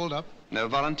 Called up? No,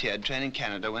 volunteered, trained in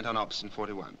Canada, went on ops in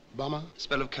 41. Bomber?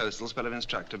 Spell of coastal, spell of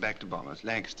instructor, back to bombers,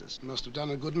 Lancasters. Must have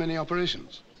done a good many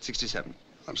operations. 67.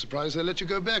 I'm surprised they let you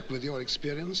go back with your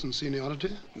experience and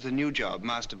seniority. It's a new job,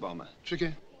 master bomber.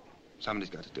 Tricky?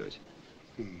 Somebody's got to do it.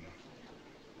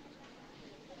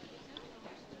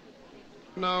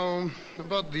 Now,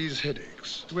 about these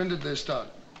headaches. When did they start?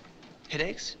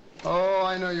 Headaches? Oh,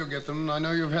 I know you get them. I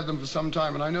know you've had them for some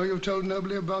time, and I know you've told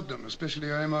nobody about them, especially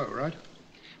your MO, right?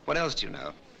 What else do you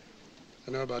know?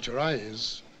 I know about your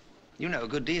eyes. You know a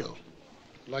good deal.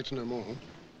 I'd like to know more.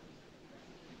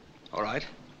 All right.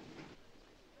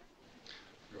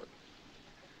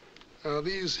 Good.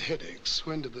 These headaches,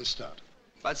 when did they start?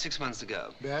 About 6 months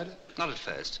ago. Bad? Not at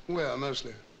first. Where,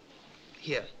 mostly?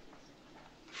 Here.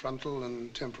 Frontal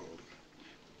and temporal.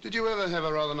 Did you ever have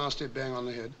a rather nasty bang on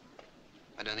the head?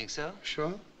 I don't think so.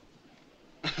 Sure?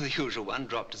 The usual one,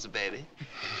 dropped as a baby.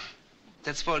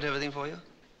 That spoiled everything for you?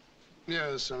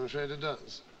 Yes, I'm afraid it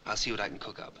does. I'll see what I can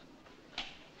cook up. Do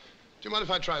you mind if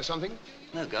I try something?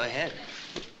 No, go ahead.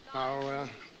 Now,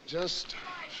 just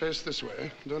face this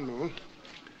way. Don't move.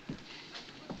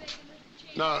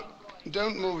 Now,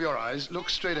 don't move your eyes. Look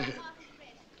straight ahead.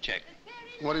 Check.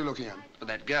 What are you looking at? For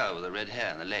that girl with the red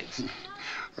hair and the legs.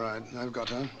 Right, I've got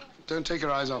her. Don't take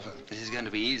your eyes off her. This is going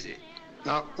to be easy.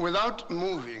 Now, without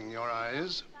moving your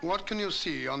eyes, what can you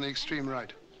see on the extreme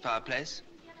right? Fireplace.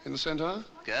 In the center?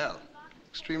 Girl.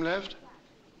 Extreme left?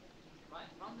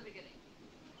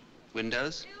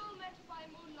 Windows.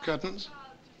 Curtains?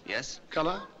 Yes.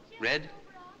 Color? Red.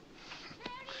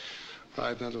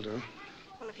 Right, that'll do.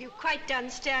 Well, if you've quite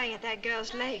done staring at that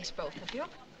girl's legs, both of you.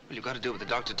 Well, you've got to do what the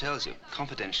doctor tells you.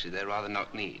 Confidentially, they're rather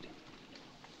knock-kneed.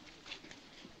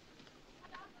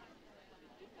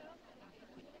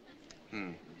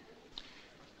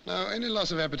 Now, any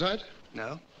loss of appetite?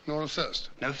 No. Nor of thirst?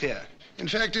 No fear. In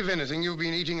fact, if anything, you've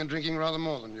been eating and drinking rather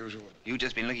more than usual. You've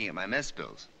just been looking at my mess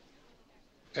bills.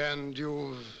 And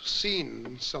you've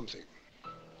seen something?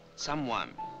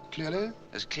 Someone. Clearly?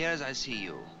 As clear as I see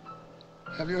you.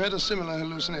 Have you had a similar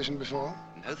hallucination before?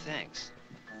 No thanks.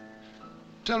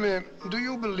 Tell me, do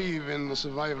you believe in the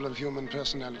survival of human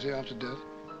personality after death?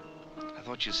 I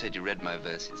thought you said you read my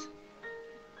verses.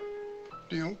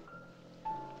 Do you?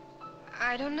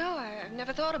 I don't know. I've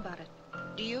never thought about it.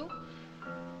 Do you?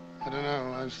 I don't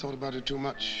know. I've thought about it too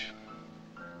much.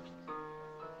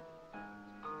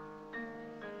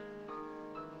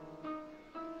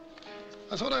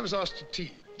 I thought I was asked to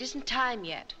tea. It isn't time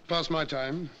yet. Past my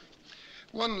time.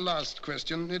 One last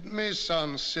question. It may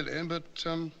sound silly, but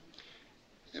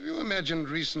have you imagined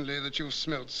recently that you've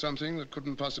smelt something that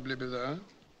couldn't possibly be there?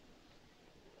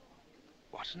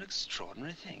 What an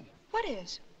extraordinary thing. What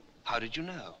is? How did you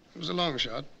know? It was a long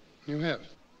shot. You have.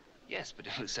 Yes, but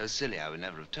it was so silly I would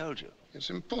never have told you. It's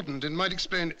important. It might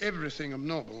explain everything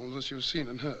abnormal that you've seen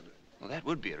and heard. Well, that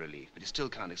would be a relief, but it still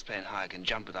can't explain how I can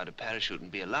jump without a parachute and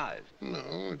be alive.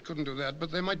 No, it couldn't do that, but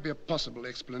there might be a possible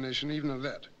explanation even of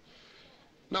that.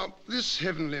 Now, this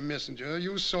heavenly messenger,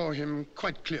 you saw him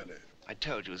quite clearly. I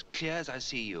told you, as clear as I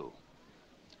see you.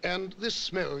 And this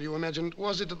smell, you imagined,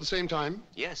 was it at the same time?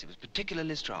 Yes, it was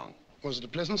particularly strong. Was it a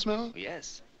pleasant smell?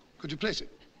 Yes. Could you place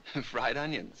it? Fried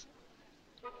onions.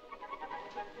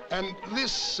 And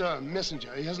this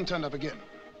messenger, he hasn't turned up again?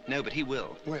 No, but he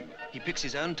will. When? He picks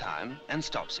his own time and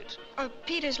stops it.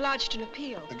 Peter's lodged an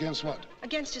appeal. Against what?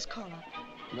 Against his caller.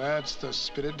 That's the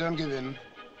spirit. Don't give in.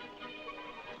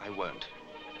 I won't.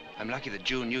 I'm lucky that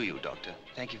June knew you, Doctor.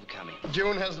 Thank you for coming.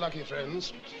 June has lucky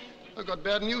friends. I've got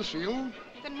bad news for you.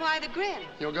 Then why the grin?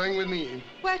 You're going with me.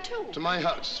 Where to? To my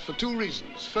house, for 2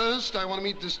 reasons. First, I want to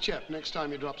meet this chap next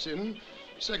time he drops in.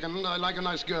 Second, I like a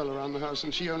nice girl around the house,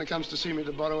 and she only comes to see me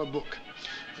to borrow a book.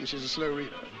 And she's a slow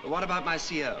reader. What about my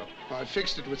CO? I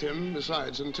fixed it with him.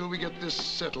 Besides, until we get this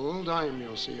settled, I'm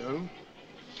your CO.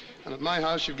 And at my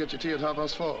house, you get your tea at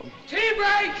 4:30. Tea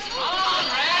break! All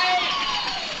right!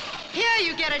 Here,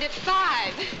 you get it at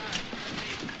 5.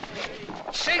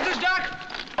 Signals, Doc?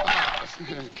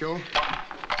 Thank you.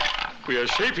 We are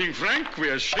shaping, Frank. We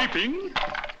are shaping.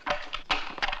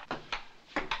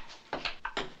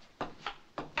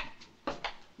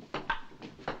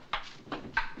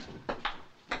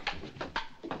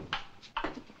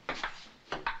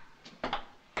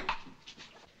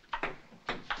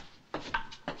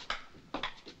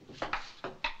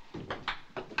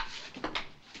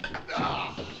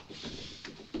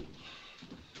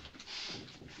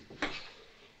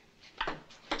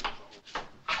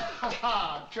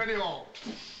 Turn him on.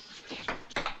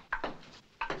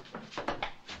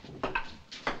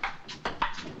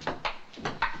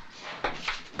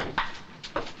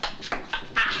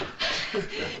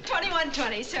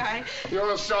 $21.20, sorry.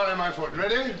 You're sorry, my foot.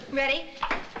 Ready? Ready?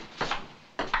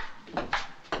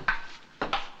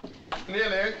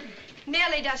 Nearly.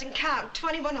 Nearly doesn't count.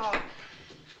 21 all.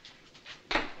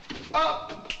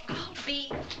 Up. I'll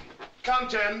be. Count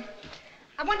 10.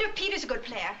 I wonder if Peter's a good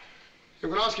player. You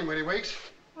can ask him when he wakes.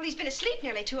 Well, he's been asleep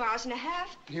nearly 2 hours and a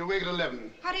half. He'll wake at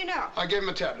 11. How do you know? I gave him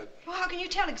a tablet. Well, how can you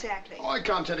tell exactly? Oh, I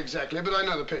can't tell exactly, but I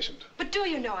know the patient. But do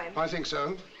you know him? I think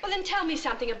so. Well, then tell me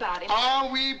something about him.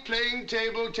 Are we playing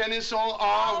table tennis or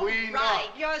are we not? Right,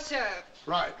 your serve.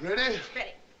 Right, ready?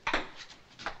 Ready.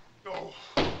 Oh.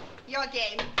 Your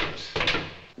game.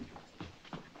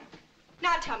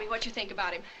 Now tell me what you think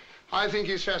about him. I think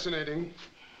he's fascinating.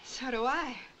 So do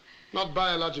I. Not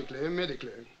biologically,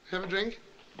 medically. Have a drink?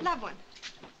 Love one.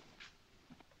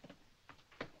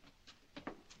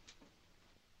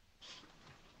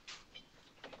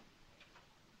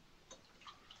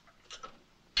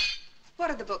 What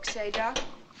do the books say, Doc?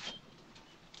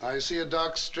 I see a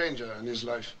dark stranger in his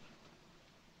life.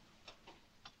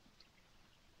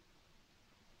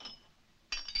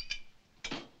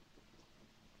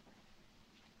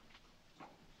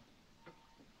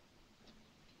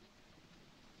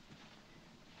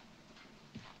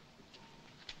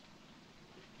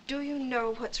 Do you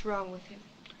know what's wrong with him?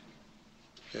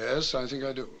 Yes, I think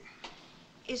I do.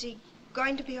 Is he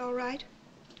going to be all right?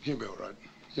 He'll be all right.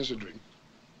 Here's a drink.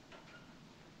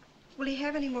 Will he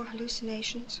have any more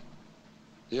hallucinations?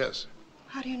 Yes,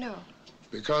 How do you know?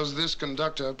 because this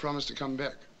conductor promised to come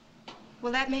back.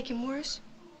 Will that make him worse?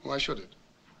 Why should it?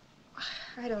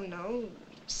 I don't know.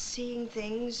 Seeing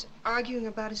things, arguing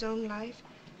about his own life,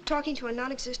 talking to a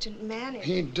non-existent man.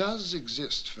 He does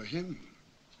exist for him.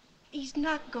 He's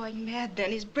not going mad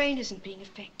then. His brain isn't being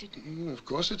affected. Of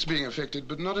course it's being affected,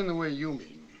 but not in the way you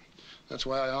mean. That's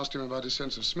why I asked him about his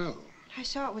sense of smell. I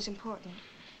saw it was important.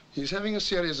 He's having a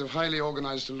series of highly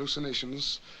organized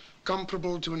hallucinations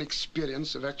comparable to an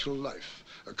experience of actual life.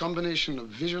 A combination of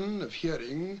vision, of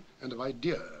hearing, and of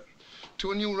idea.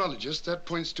 To a neurologist, that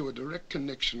points to a direct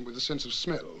connection with a sense of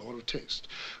smell or of taste.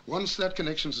 Once that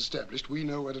connection's established, we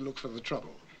know where to look for the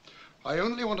trouble. I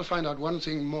only want to find out one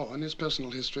thing more in his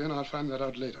personal history, and I'll find that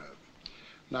out later.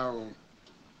 Now,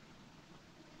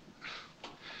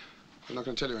 I'm not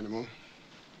going to tell you anymore.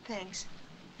 thanks.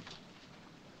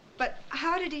 But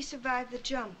how did he survive the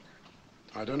jump?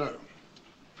 I don't know.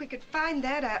 If we could find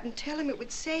that out and tell him, it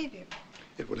would save him.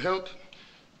 It would help,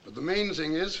 but the main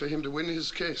thing is for him to win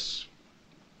his case.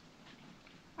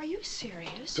 Are you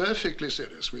serious? Perfectly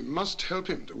serious. We must help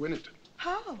him to win it.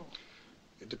 How?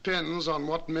 It depends on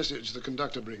what message the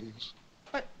conductor brings.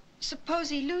 But suppose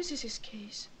he loses his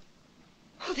case.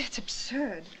 Oh, that's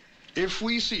absurd. If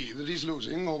we see that he's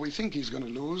losing, or we think he's going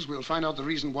to lose, we'll find out the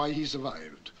reason why he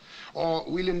survived. Or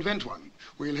we'll invent one.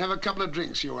 We'll have a couple of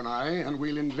drinks, you and I, and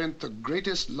we'll invent the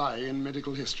greatest lie in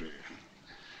medical history.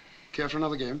 Care for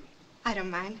another game? I don't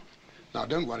mind. Now,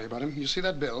 don't worry about him. You see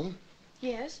that bell?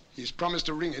 Yes? He's promised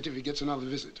to ring it if he gets another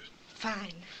visit.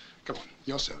 Fine. Come on,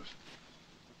 yourself.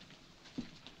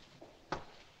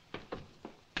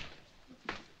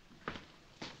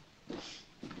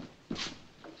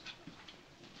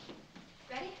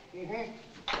 Ready? Mm-hmm.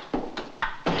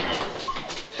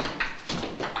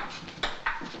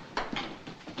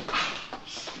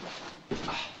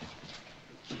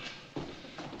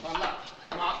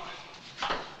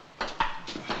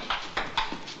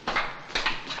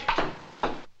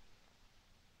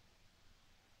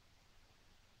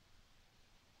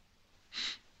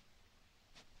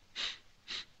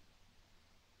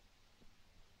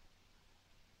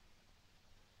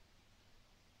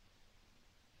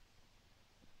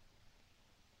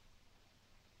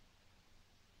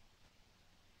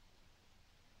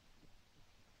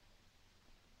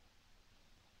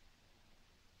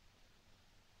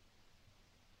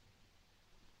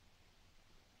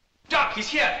 Doc, he's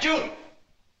here. June!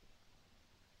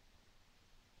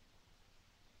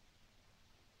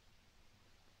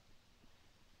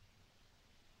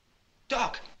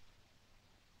 Doc!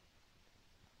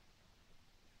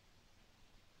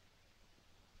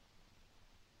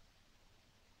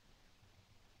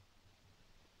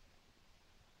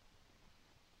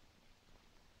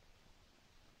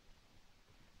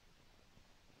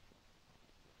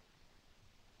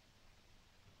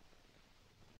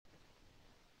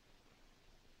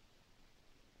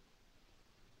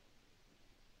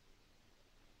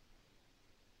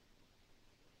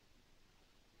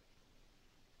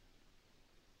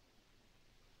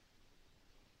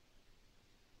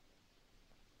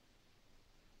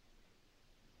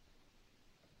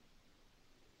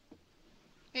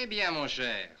 Eh bien, mon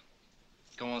cher,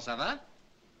 comment ça va?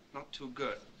 Not too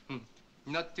good.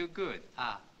 Not too good,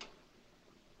 ah.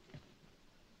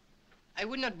 I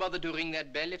would not bother to ring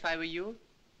that bell if I were you.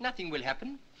 Nothing will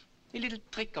happen. A little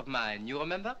trick of mine, you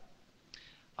remember?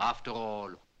 After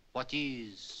all, what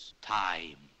is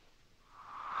time?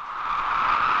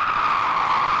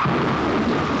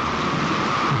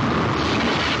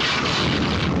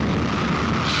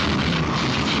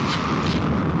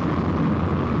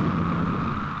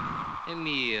 A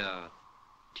mere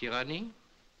tyranny?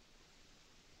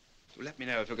 Well, let me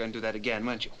know if you're going to do that again,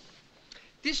 won't you?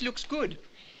 This looks good.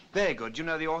 Very good. Do you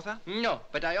know the author? No,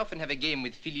 but I often have a game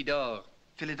with Philidor.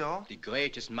 Philidor? The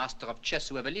greatest master of chess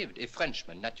who ever lived. A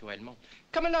Frenchman, naturellement.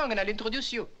 Come along and I'll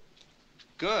introduce you.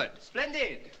 Good.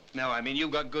 Splendid. No, I mean,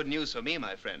 you've got good news for me,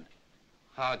 my friend.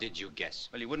 How did you guess?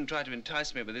 Well, you wouldn't try to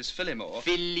entice me with this Philidor.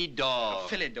 Philidor.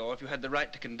 Philidor, if you had the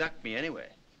right to conduct me anyway.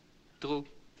 True.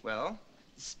 Well?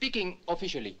 Speaking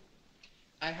officially,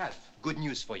 I have good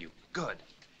news for you. Good.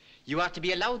 You are to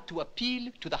be allowed to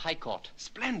appeal to the High Court.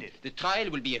 Splendid. The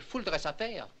trial will be a full-dress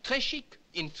affair, très chic,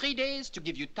 in 3 days to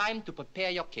give you time to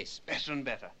prepare your case. Better and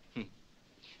better.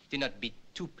 Do not be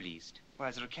too pleased. Why,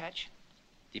 is there a catch?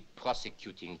 The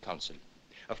prosecuting counsel.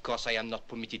 Of course, I am not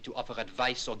permitted to offer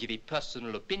advice or give a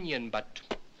personal opinion, but...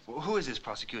 Well, who is this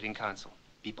prosecuting counsel?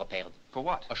 Be prepared. For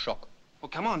what? A shock. Well,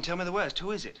 come on, tell me the worst.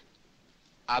 Who is it?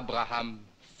 Abraham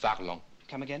Farlan.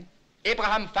 Come again?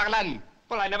 Abraham Farlan.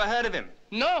 Well, I never heard of him.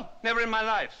 No. Never in my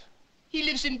life. He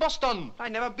lives in Boston.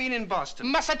 I'd never been in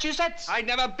Boston. Massachusetts. I'd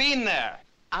never been there.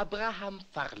 Abraham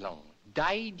Farlan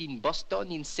died in Boston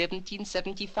in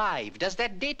 1775. Does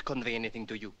that date convey anything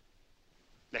to you?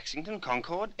 Lexington,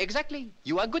 Concord? Exactly.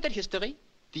 You are good at history.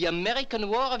 The American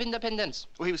War of Independence.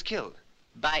 Well, he was killed.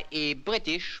 By a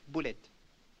British bullet.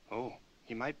 Oh,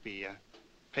 he might be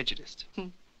prejudiced.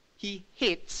 He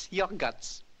hates your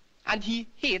guts. And he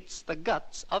hates the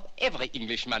guts of every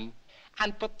Englishman.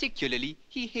 And particularly,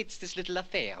 he hates this little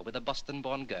affair with a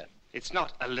Boston-born girl. It's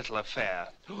not a little affair.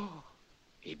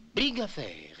 A big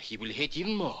affair. He will hate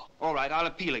even more. All right, I'll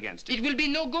appeal against it. It will be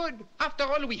no good. After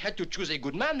all, we had to choose a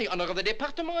good man. The honor of the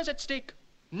department is at stake.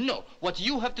 No, what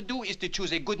you have to do is to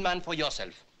choose a good man for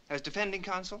yourself. As defending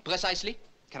counsel? Precisely.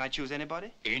 Can I choose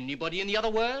anybody? Anybody in the other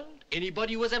world?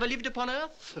 Anybody who has ever lived upon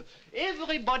Earth?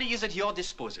 Everybody is at your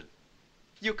disposal.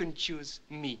 You can choose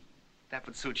me. That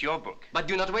would suit your book. But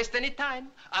do not waste any time.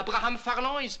 Abraham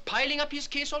Farland is piling up his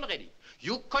case already.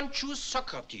 You can choose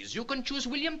Socrates. You can choose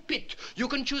William Pitt. You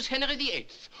can choose Henry VIII.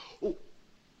 Oh,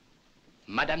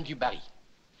 Madame du Barry.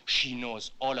 She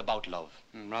knows all about love.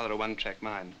 Rather a one-track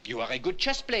mind. You are a good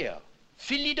chess player.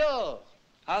 Philidor.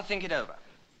 I'll think it over.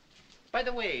 By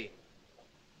the way,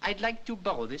 I'd like to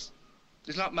borrow this.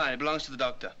 It's not mine. It belongs to the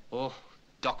doctor. Oh,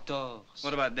 doctors.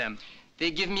 What about them?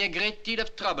 They give me a great deal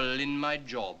of trouble in my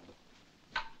job.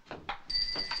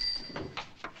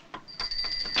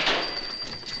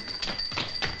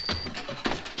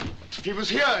 He was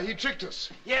here. He tricked us.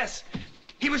 Yes,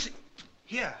 he was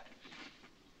here.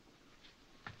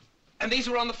 And these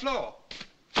were on the floor.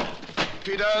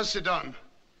 Peter, sit down.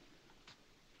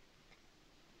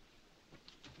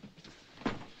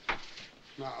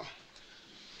 Now,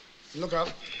 look up.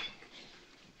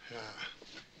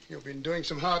 You've been doing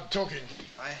some hard talking.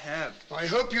 I have. I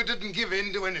hope you didn't give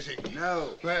in to anything.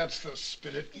 No. That's the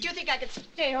spirit. Do you think I could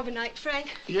stay overnight,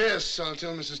 Frank? Yes, I'll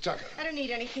tell Mrs. Tucker. I don't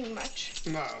need anything much.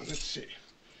 Now, let's see.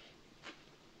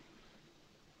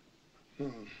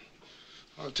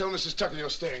 I'll tell Mrs. Tucker you're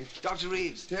staying. Dr.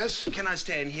 Reeves. Yes? Can I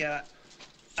stay in here?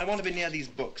 I want to be near these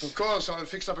books. Of course, I'll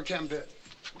fix up a camp bed.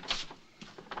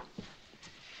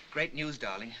 Great news,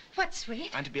 darling. What, sweet?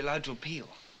 I'm to be allowed to appeal.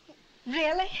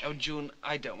 Really? Oh, June,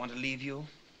 I don't want to leave you.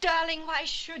 Darling, why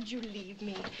should you leave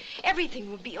me? Everything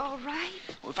will be all right.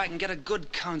 Well, if I can get a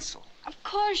good counsel. Of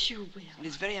course you will. It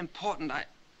is very important.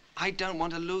 I don't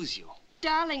want to lose you.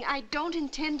 Darling, I don't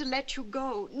intend to let you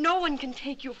go. No one can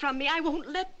take you from me. I won't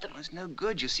let them. Well, it's no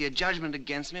good. You see, a judgment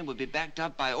against me would be backed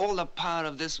up by all the power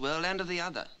of this world and of the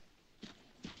other.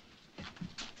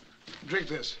 Drink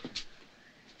this.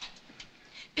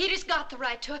 Peter's got the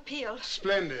right to appeal.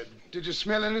 Splendid. Did you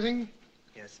smell anything?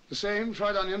 Yes. The same?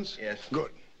 Fried onions? Yes.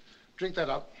 Good. Drink that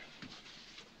up.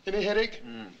 Any headache?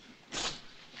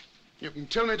 You can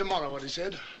tell me tomorrow what he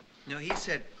said. No, he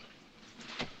said...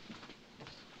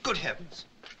 Good heavens.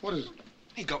 What is it?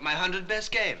 He got my 100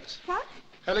 best games. What?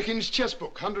 Alekin's chess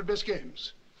book, 100 best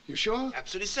games. You sure?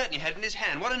 Absolutely certain. He had it in his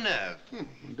hand. What a nerve.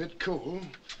 A bit cool.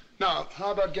 Now,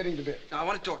 how about getting to bed? Now, I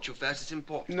want to talk to you first. It's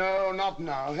important. No, not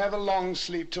now. Have a long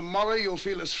sleep. Tomorrow you'll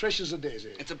feel as fresh as a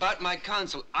daisy. It's about my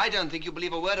counsel. I don't think you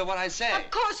believe a word of what I say.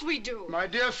 Of course we do. My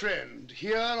dear friend,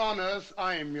 here on Earth,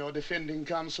 I'm your defending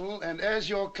counsel, and as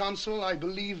your counsel, I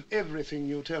believe everything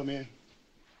you tell me.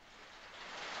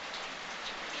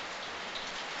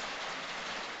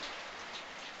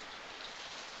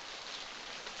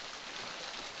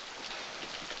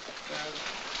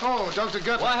 Oh, Dr.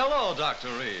 Guthrie. Why, hello, Dr.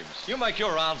 Reeves. You make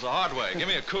your rounds the hard way. Give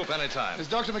me a coupe anytime. Is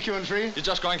Dr. McEwen free? You're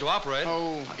just going to operate?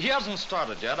 Oh. He hasn't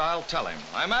started yet. I'll tell him.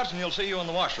 I imagine he'll see you in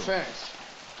the washroom. Thanks.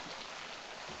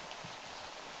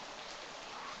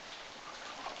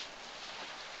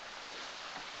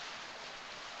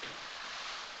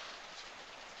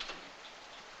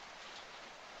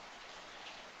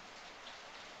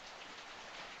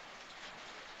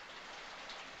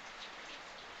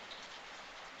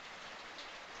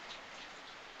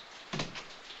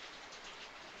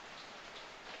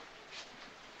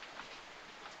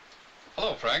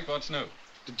 Hello, Frank. What's new?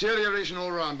 Deterioration all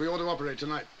around. We ought to operate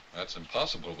tonight. That's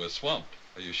impossible. We're swamped.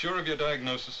 Are you sure of your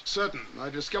diagnosis? Certain.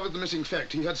 I discovered the missing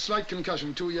fact. He had slight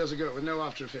concussion 2 years ago with no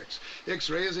after effects.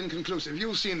 X-ray is inconclusive.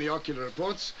 You've seen the ocular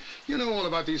reports. You know all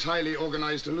about these highly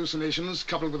organized hallucinations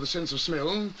coupled with a sense of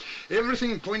smell.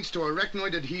 Everything points to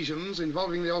arachnoid adhesions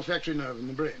involving the olfactory nerve in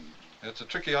the brain. It's a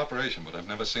tricky operation, but I've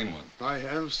never seen one. I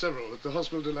have several at the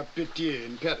Hospital de la Pitié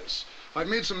in Paris. I've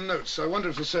made some notes. I wonder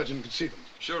if the surgeon could see them.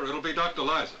 Sure, it'll be Dr.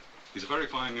 Liza. He's a very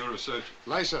fine neurosurgeon.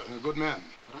 Liza, a good man.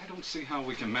 But I don't see how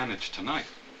we can manage tonight.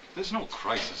 There's no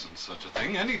crisis in such a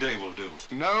thing. Any day will do.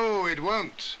 No, it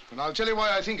won't. And I'll tell you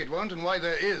why I think it won't and why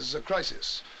there is a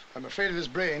crisis. I'm afraid of his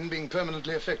brain being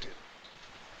permanently affected.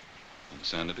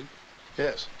 Insanity?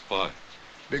 Yes. Why?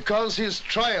 Because his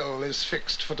trial is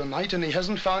fixed for tonight and he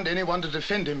hasn't found anyone to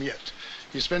defend him yet.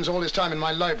 He spends all his time in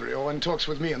my library or when talks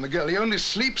with me and the girl. He only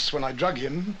sleeps when I drug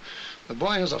him. The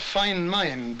boy has a fine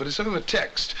mind, but it's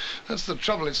overtaxed. That's the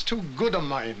trouble. It's too good a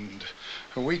mind.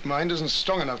 A weak mind isn't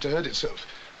strong enough to hurt itself.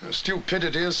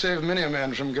 Stupidity has saved many a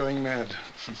man from going mad.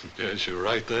 Yes, you're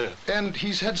right there. And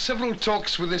he's had several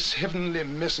talks with this heavenly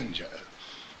messenger.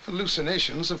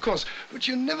 Hallucinations, of course, but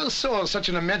you never saw such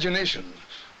an imagination.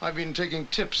 I've been taking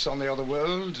tips on the other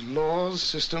world, laws,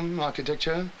 system,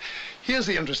 architecture. Here's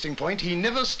the interesting point. He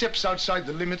never steps outside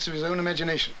the limits of his own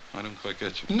imagination. I don't quite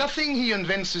get you. Nothing he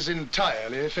invents is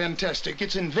entirely fantastic.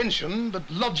 It's invention, but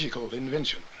logical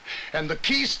invention. And the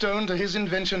keystone to his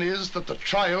invention is that the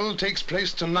trial takes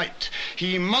place tonight.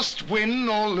 He must win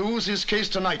or lose his case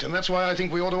tonight, and that's why I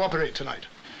think we ought to operate tonight.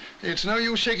 It's no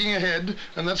use shaking your head,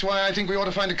 and that's why I think we ought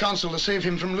to find a counsel to save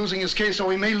him from losing his case, or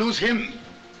we may lose him.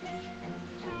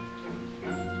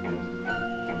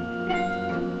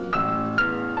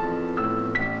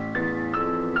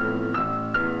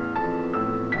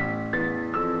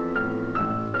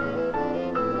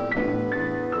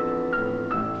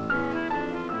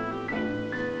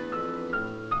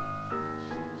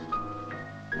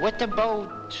 What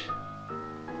about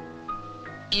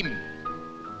him?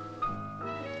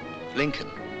 Lincoln.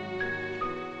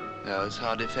 No, it's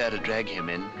hardly fair to drag him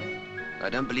in. I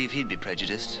don't believe he'd be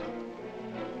prejudiced.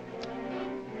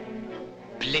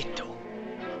 Plato.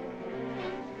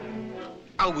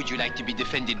 How would you like to be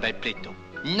defended by Plato?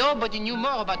 Nobody knew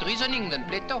more about reasoning than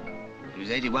Plato. He was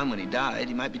 81 when he died.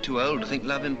 He might be too old to think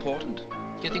love important.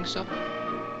 You think so?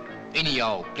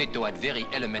 Anyhow, Plato had very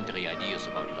elementary ideas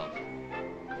about love.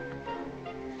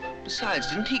 Besides,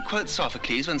 didn't he quote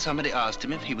Sophocles when somebody asked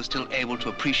him if he was still able to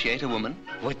appreciate a woman?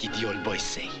 What did the old boy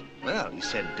say? Well, he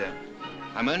said,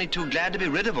 I'm only too glad to be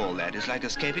rid of all that. It's like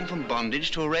escaping from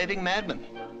bondage to a raving madman.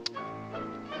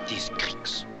 These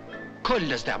Greeks,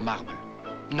 cold as their marble.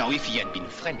 Now, if he had been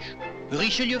French,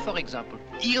 Richelieu, for example,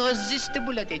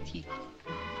 irresistible at 80.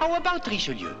 How about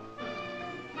Richelieu?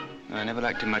 I never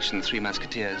liked him much in the Three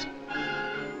Musketeers.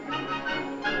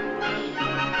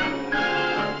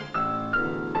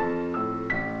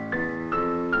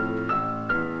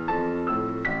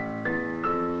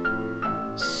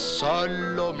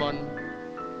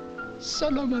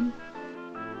 Solomon.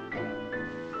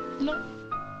 No.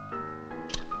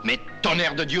 Mais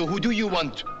tonnerre de Dieu, who do you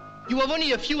want? You have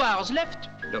only a few hours left.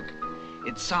 Look,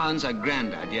 it sounds a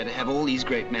grand idea to have all these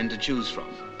great men to choose from.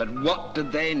 But what do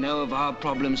they know of our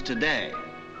problems today?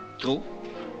 True.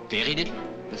 Very little.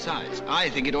 Besides, I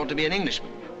think it ought to be an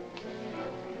Englishman.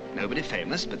 Nobody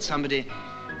famous, but somebody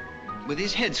with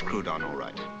his head screwed on all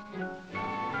right.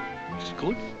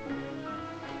 Screwed?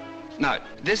 Now,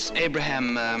 this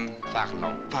Abraham,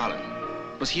 Farlan.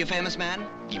 Was he a famous man?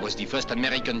 He was the first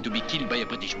American to be killed by a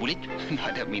British bullet. No,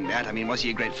 I don't mean that. I mean, was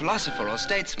he a great philosopher or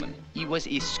statesman? He was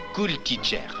a school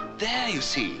teacher. There, you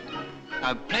see.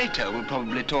 Now, Plato will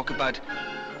probably talk about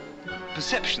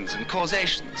perceptions and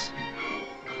causations.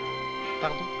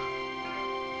 Pardon?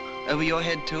 Over your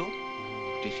head, too?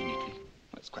 Definitely.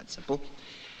 That's quite simple.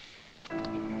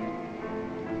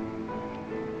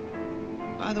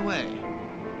 By the way,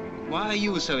 why are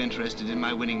you so interested in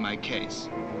my winning my case?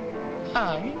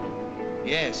 I?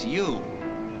 Yes, you.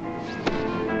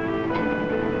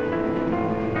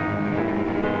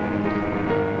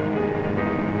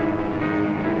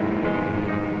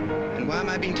 And why am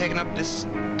I being taken up this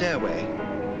stairway?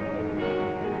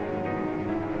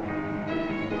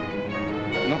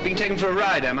 I'm not being taken for a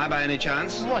ride, am I, by any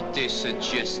chance? What a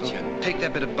suggestion. Take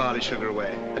that bit of barley sugar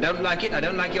away. I don't like it. I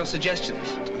don't like your suggestions.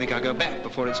 I think I'll go back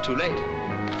before it's too late.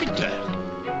 Peter!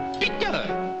 Peter!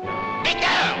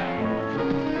 Peter!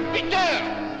 Peter!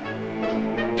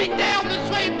 Peter, ne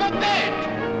soyez pas bête!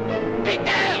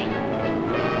 Peter!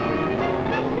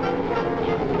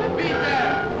 Peter,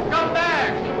 come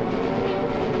back!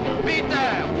 Peter!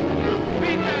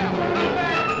 Peter, come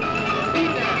back!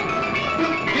 Peter!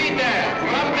 Peter,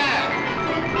 come back!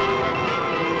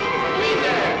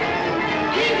 Peter!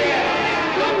 Peter,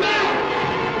 come back!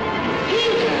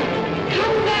 Peter,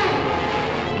 come back!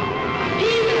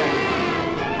 Peter!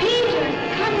 Peter,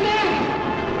 come back!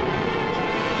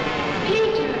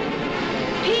 Peter!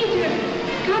 Peter,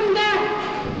 come back!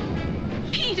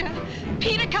 Peter!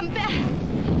 Peter, come back!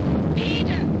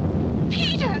 Peter!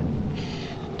 Peter!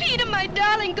 Peter, my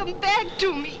darling, come back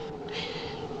to me!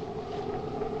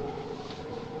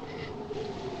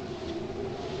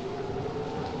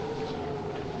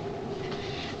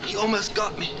 He almost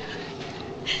got me.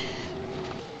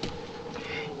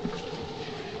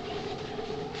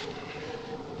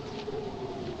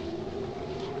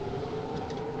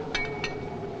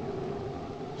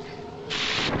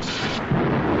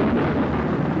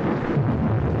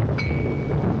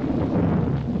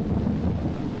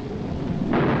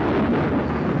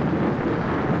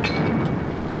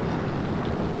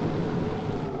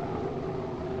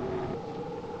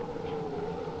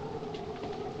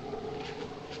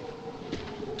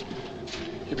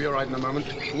 be all right in a moment.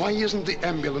 Why isn't the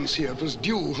ambulance here? It was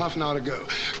due half an hour ago.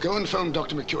 Go and phone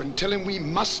Dr. McEwen. Tell him we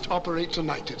must operate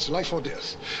tonight. It's life or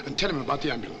death. And tell him about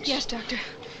the ambulance. Yes, Doctor.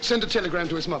 Send a telegram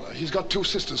to his mother. He's got 2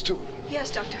 sisters, too.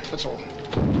 Yes, Doctor. That's all.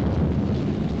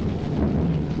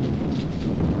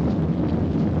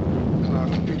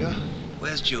 Hello, Peter.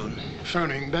 Where's June?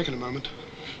 Phoning. Back in a moment.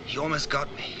 He almost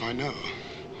got me. I know.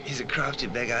 He's a crafty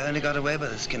beggar. I only got away by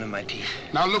the skin of my teeth.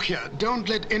 Now, look here. Don't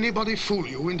let anybody fool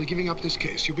you into giving up this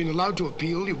case. You've been allowed to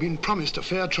appeal. You've been promised a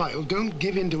fair trial. Don't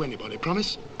give in to anybody.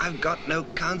 Promise? I've got no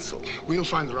counsel. We'll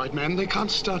find the right man. They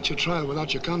can't start your trial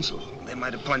without your counsel. They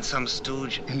might appoint some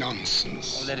stooge.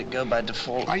 Nonsense. Or let it go by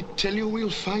default. I tell you,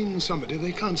 we'll find somebody.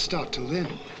 They can't start till then.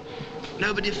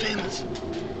 Nobody famous?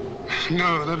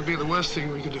 No, that'd be the worst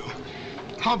thing we could do.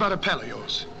 How about a pal of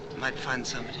yours? Might find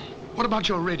somebody. What about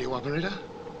your radio operator?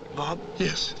 Bob?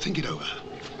 Yes, think it over.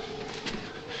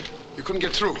 You couldn't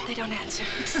get through. They don't answer.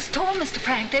 It's the storm, Mr.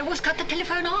 Frank. They always cut the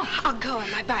telephone off. I'll go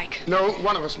on my bike. No,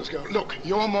 one of us must go. Look,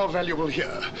 you're more valuable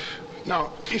here.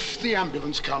 Now, if the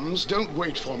ambulance comes, don't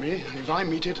wait for me. If I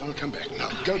meet it, I'll come back. Now,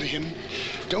 go to him.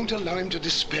 Don't allow him to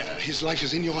despair. His life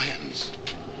is in your hands.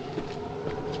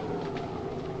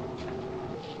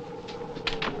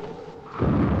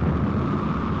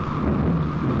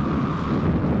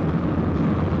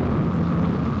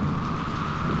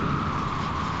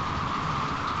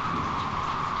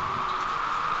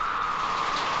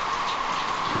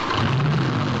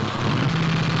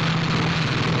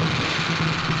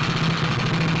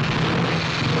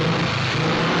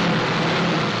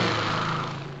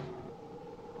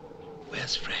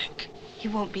 He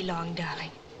won't be long,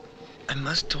 darling. I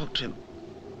must talk to him.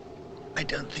 I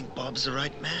don't think Bob's the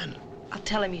right man. I'll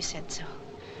tell him you said so.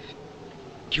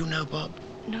 Do you know Bob?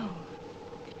 No.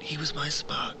 He was my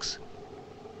Sparks.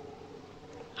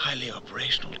 Highly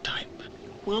operational type.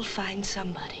 We'll find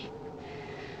somebody.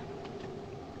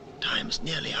 Time's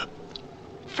nearly up.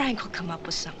 Frank will come up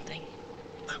with something.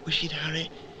 I wish he'd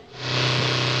hurry.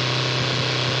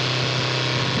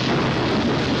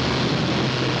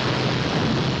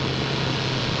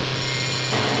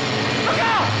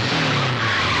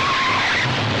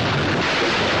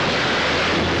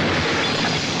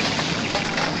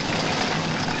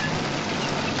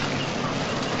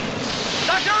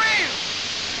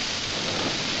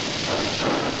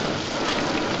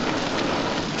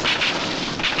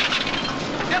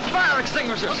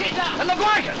 Extinguishers. Okay, down. And the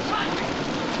blankets. What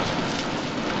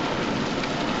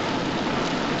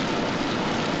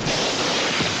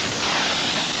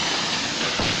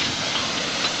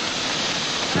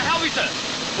the hell is this?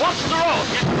 What's the road?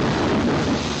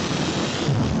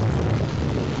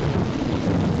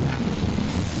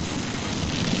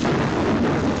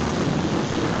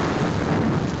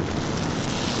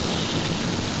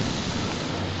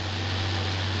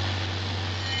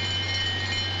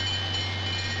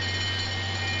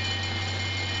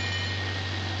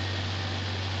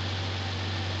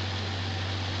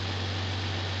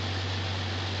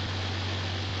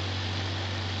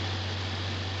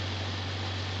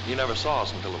 He never saw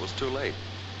us until it was too late.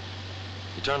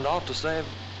 He turned out to save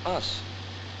us.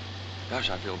 Gosh,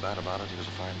 I feel bad about it. He was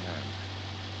a fine man.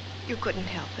 You couldn't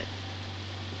help it.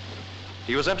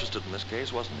 He was interested in this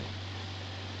case, wasn't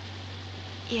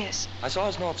he? Yes. I saw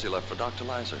his notes he left for Dr.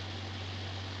 Leiser.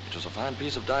 It was a fine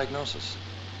piece of diagnosis.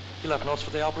 He left notes for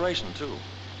the operation, too.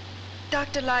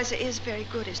 Dr. Leiser is very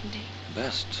good, isn't he?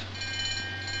 Best.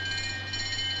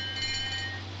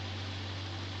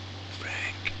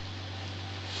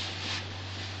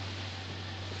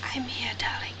 I'm here,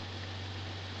 darling.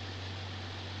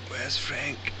 Where's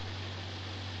Frank?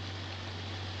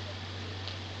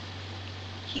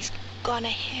 He's gone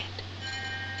ahead.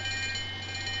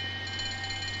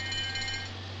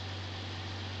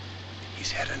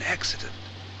 He's had an accident.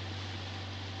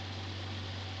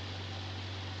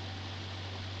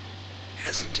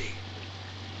 Hasn't he?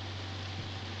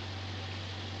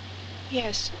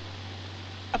 Yes.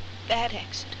 A bad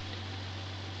accident.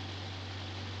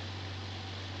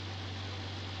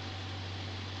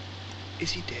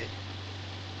 Is he dead?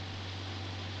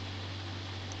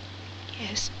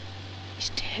 Yes, he's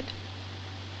dead.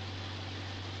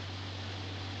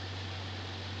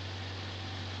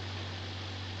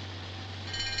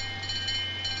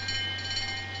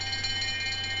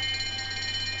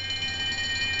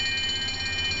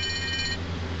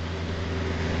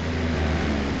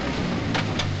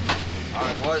 All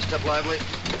right, boys, step lively.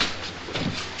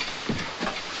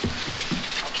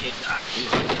 Okay, Doc.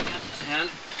 Got this hand.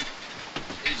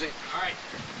 Easy. All right.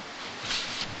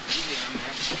 Easy on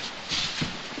there.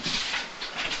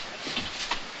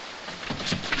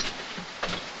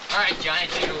 All right, Johnny,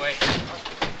 take it away.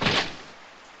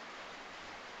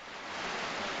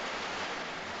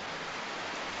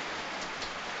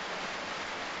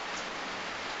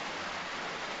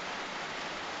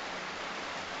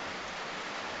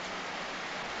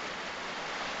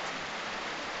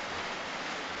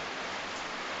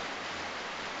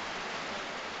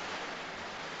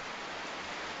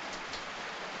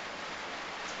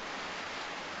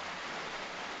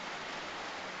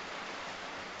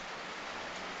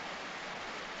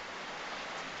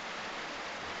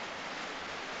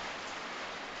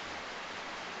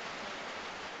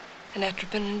 An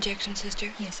atropine injection, sister?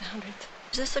 Yes, 100.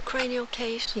 Is this a cranial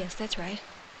case? Yes, that's right.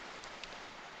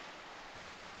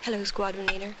 Hello, squadron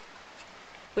leader.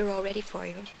 We're all ready for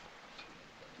you.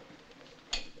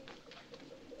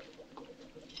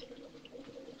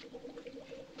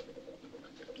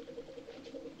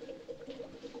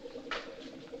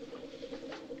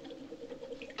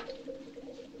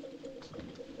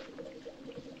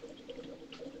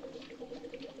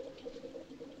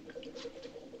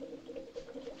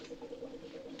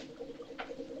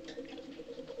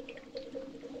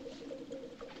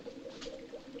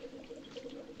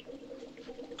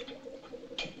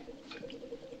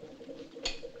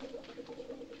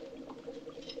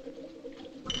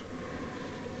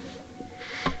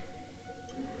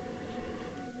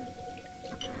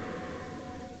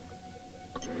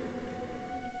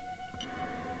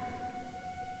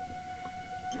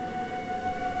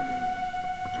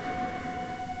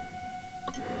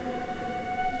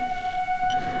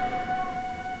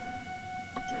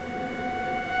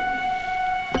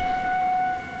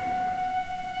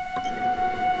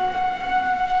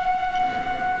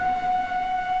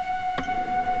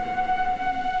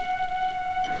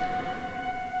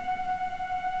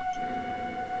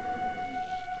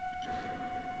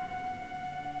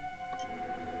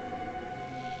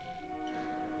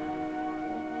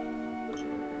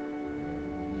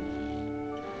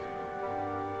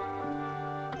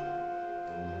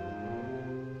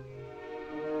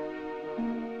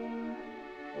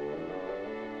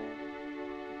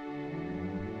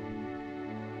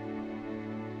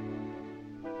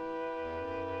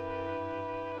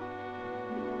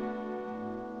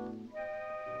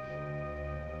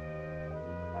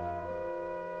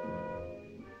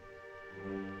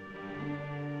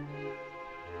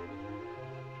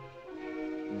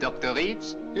 Dr.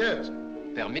 Reeves? Yes?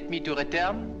 Permit me to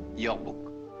return your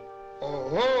book.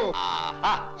 Oh!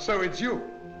 Aha! So it's you?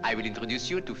 I will introduce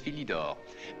you to Philidor.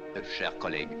 Cher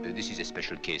colleague, this is a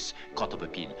special case, court of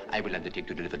appeal. I will undertake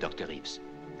to deliver Dr. Reeves.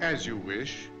 As you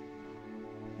wish.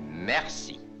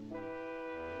 Merci.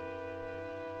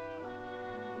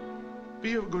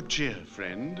 Be of good cheer,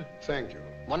 friend. Thank you.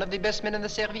 One of the best men in the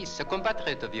service, a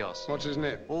compatriot of yours. What's his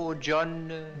name? Oh,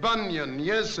 John... Bunyan,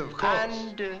 yes, of course.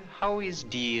 And how is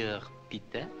dear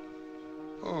Peter?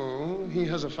 Oh, he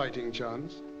has a fighting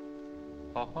chance.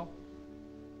 Uh-huh.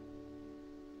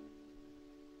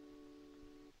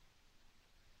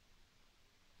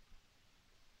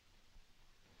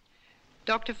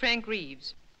 Dr. Frank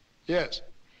Reeves. Yes.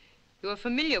 You are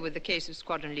familiar with the case of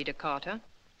Squadron Leader Carter.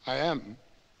 I am.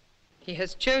 He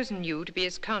has chosen you to be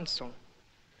his counsel.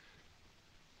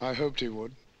 I hoped he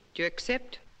would. Do you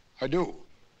accept? I do.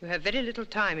 You have very little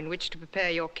time in which to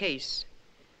prepare your case.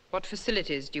 What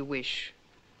facilities do you wish?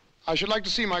 I should like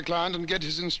to see my client and get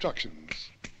his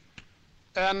instructions.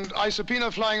 And I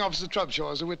subpoena Flying Officer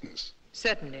Trubshaw as a witness.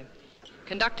 Certainly.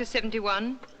 Conductor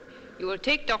 71, you will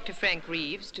take Dr. Frank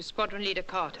Reeves to Squadron Leader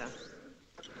Carter.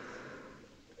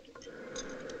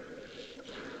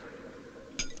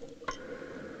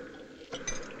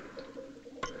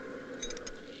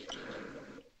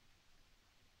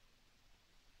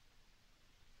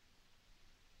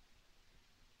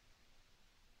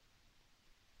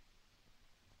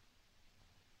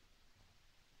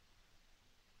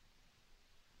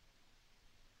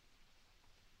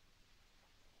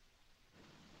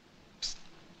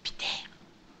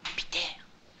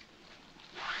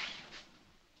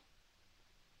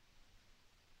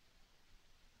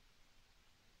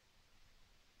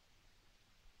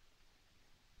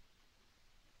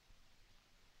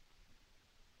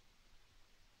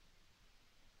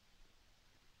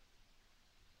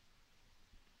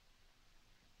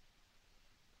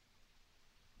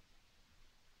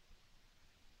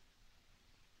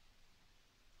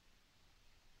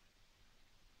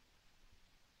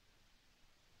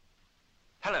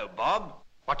 Hello, Bob.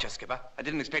 Watcha, Skipper. I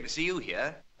didn't expect to see you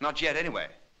here. Not yet, anyway.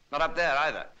 Not up there,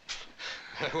 either.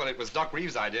 Well, it was Doc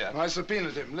Reeves' idea. I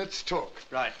subpoenaed him. Let's talk.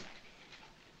 Right.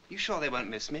 You sure they won't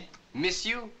miss me? Miss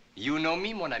you? You know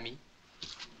me, mon ami.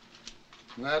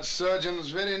 That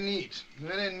surgeon's very neat.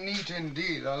 Very neat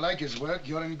indeed. I like his work.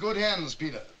 You're in good hands,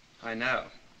 Peter. I know.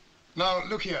 Now,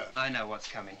 look here. I know what's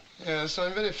coming. Yes,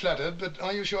 I'm very flattered, but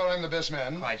are you sure I'm the best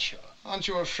man? Quite sure. Aren't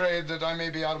you afraid that I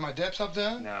may be out of my depth up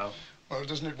there? No. Well,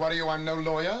 doesn't it worry you I'm no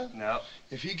lawyer? No.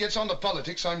 If he gets on to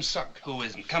politics, I'm sunk. Who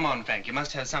isn't? Come on, Frank. You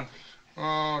must have something.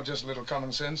 Oh, just a little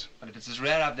common sense. But if it's as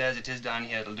rare up there as it is down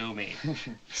here, it'll do me.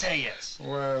 Say yes.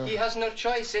 Well... He has no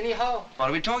choice anyhow. What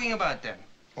are we talking about, then?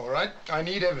 All right. I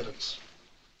need evidence.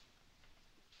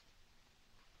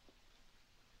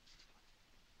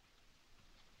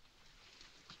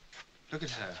 Look at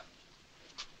her.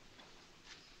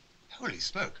 Holy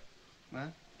smoke.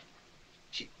 What?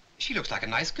 She looks like a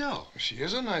nice girl. She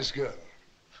is a nice girl.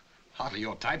 Hardly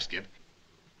your type, Skip.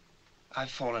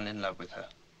 I've fallen in love with her.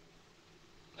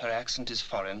 Her accent is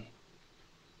foreign,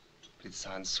 but it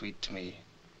sounds sweet to me.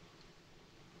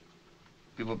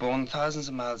 We were born thousands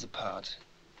of miles apart,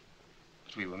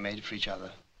 but we were made for each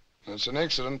other. That's an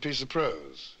excellent piece of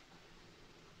prose.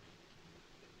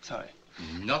 Sorry.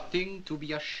 Nothing to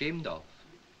be ashamed of.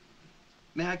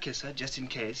 May I kiss her, just in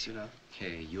case, you know?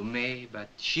 Okay, you may, but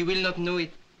she will not know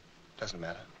it. Doesn't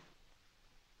matter.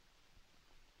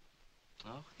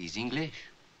 Oh, he's English.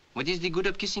 What is the good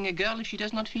of kissing a girl if she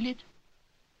does not feel it?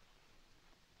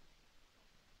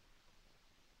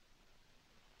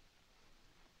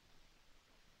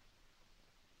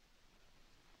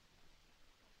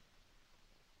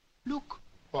 Look.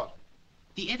 What?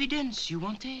 The evidence you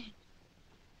wanted.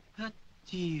 Her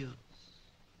tears.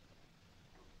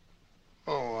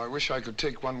 Oh, I wish I could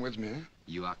take one with me.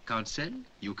 You are counsel.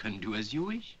 You can do as you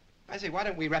wish. I say, why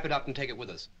don't we wrap it up and take it with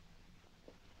us?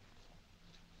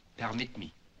 Permit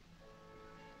me.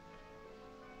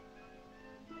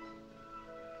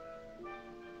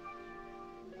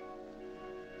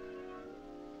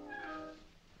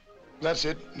 That's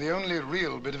it. The only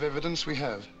real bit of evidence we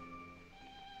have.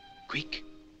 Quick.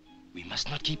 We must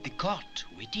not keep the court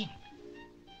waiting.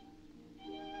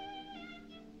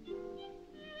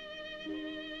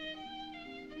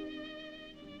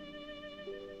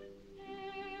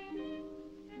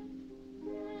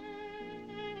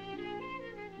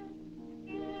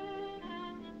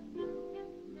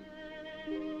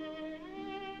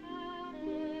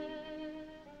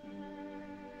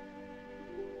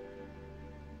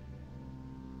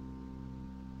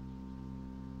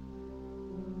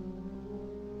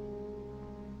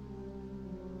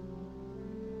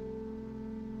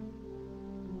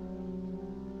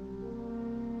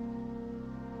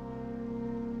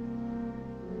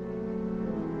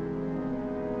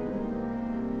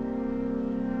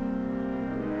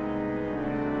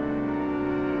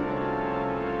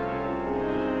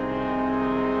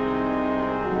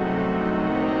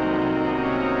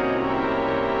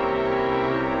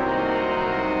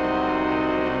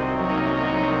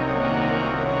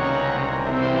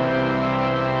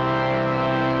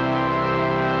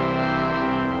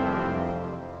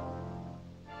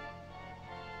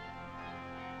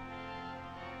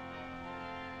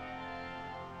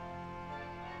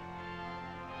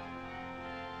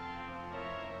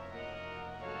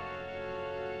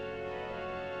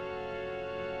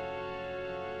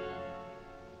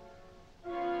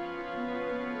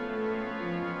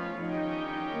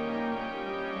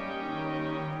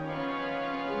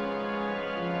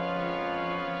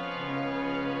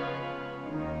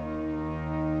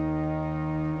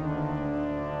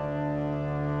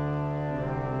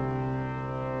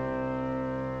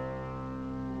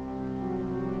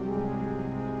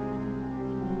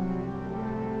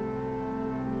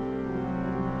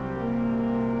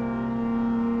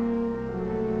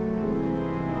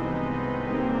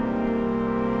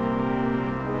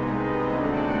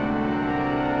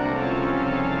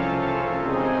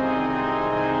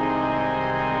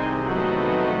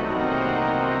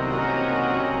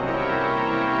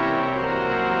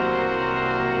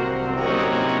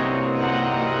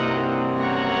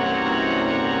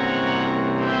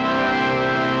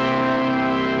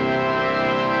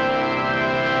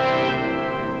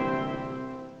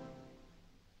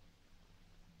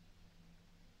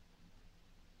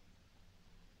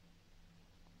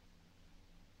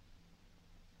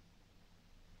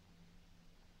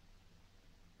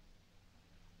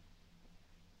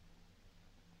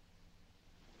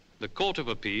 The Court of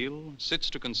Appeal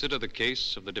sits to consider the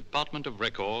case of the Department of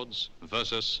Records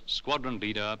versus Squadron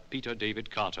Leader Peter David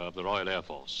Carter of the Royal Air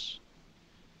Force.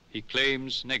 He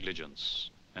claims negligence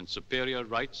and superior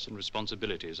rights and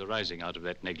responsibilities arising out of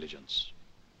that negligence.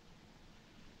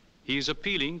 He is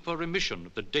appealing for remission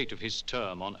of the date of his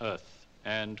term on Earth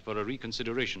and for a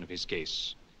reconsideration of his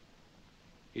case.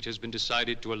 It has been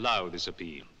decided to allow this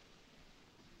appeal.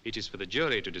 It is for the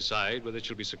jury to decide whether it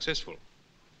shall be successful.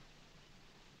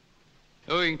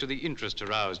 Owing to the interest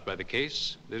aroused by the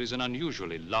case, there is an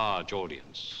unusually large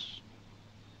audience.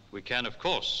 We can, of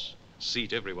course,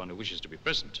 seat everyone who wishes to be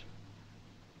present,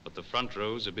 but the front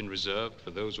rows have been reserved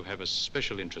for those who have a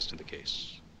special interest in the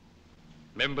case.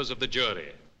 Members of the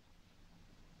jury,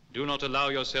 do not allow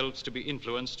yourselves to be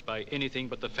influenced by anything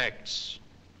but the facts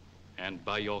and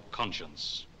by your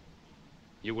conscience.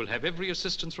 You will have every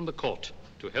assistance from the court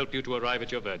to help you to arrive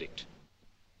at your verdict.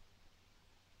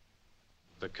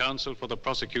 The counsel for the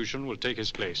prosecution will take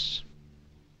his place.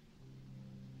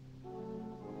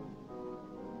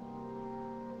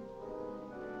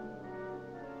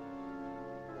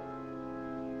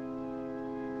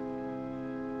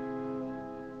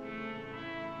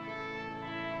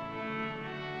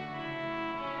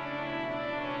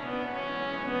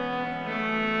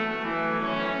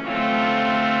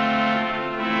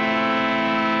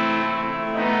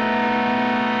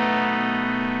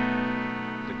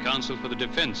 counsel for the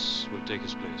defense will take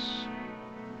his place.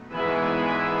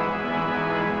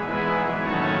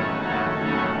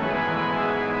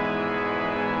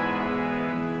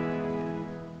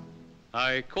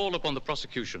 I call upon the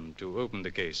prosecution to open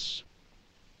the case.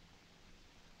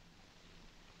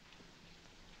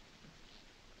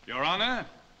 Your Honor,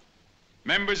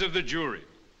 members of the jury,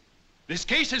 this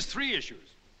case has three issues.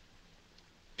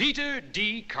 Peter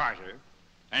D. Carter,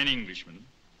 an Englishman,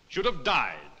 should have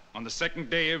died on the 2nd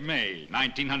day of May,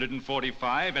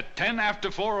 1945, at 10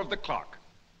 after 4 of the clock,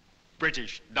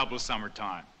 British double summer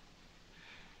time.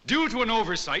 Due to an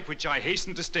oversight which I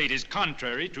hasten to state is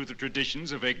contrary to the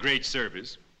traditions of a great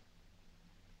service,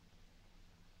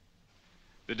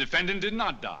 the defendant did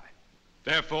not die.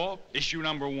 Therefore, issue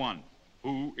number 1,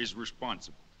 who is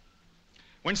responsible?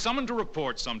 When summoned to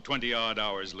report some 20-odd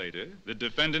hours later, the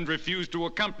defendant refused to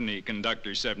accompany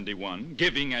Conductor 71,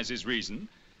 giving as his reason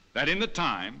that in the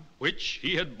time which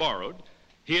he had borrowed,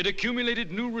 he had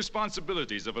accumulated new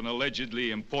responsibilities of an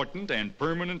allegedly important and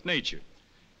permanent nature.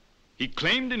 He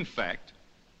claimed, in fact,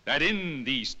 that in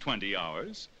these 20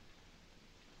 hours,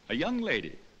 a young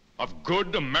lady of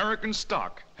good American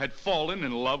stock had fallen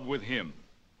in love with him.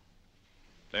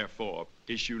 Therefore,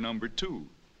 issue number 2.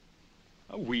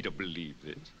 Are we to believe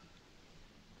this?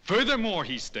 Furthermore,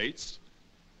 he states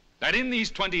that in these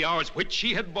 20 hours which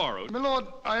he had borrowed... My lord,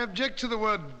 I object to the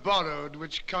word borrowed,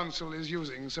 which counsel is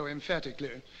using so emphatically.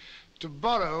 To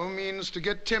borrow means to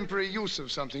get temporary use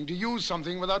of something, to use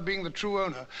something without being the true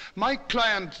owner. My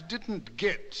client didn't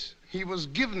get. He was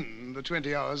given the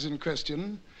 20 hours in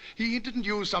question. He didn't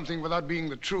use something without being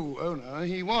the true owner.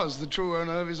 He was the true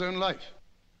owner of his own life.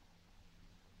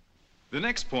 The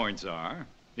next points are,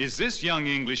 is this young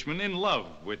Englishman in love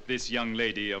with this young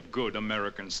lady of good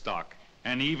American stock?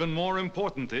 And even more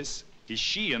important this, is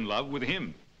she in love with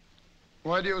him?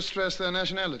 Why do you stress their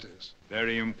nationalities?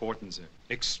 Very important, sir.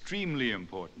 Extremely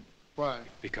important. Why?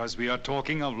 Because we are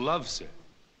talking of love, sir.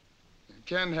 It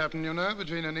can happen, you know,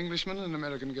 between an Englishman and an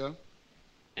American girl.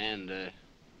 And,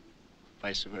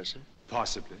 vice versa?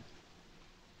 Possibly.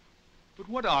 But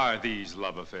what are these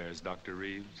love affairs, Dr.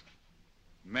 Reeves?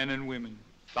 Men and women,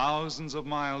 thousands of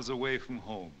miles away from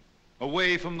home,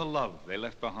 away from the love they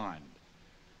left behind.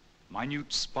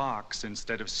 Minute sparks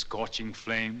instead of scorching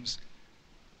flames,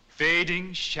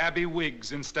 fading, shabby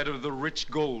wigs instead of the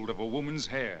rich gold of a woman's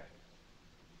hair.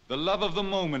 The love of the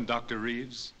moment, Dr.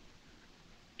 Reeves.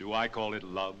 Do I call it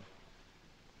love?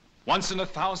 Once in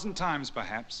 1,000 times,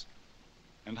 perhaps.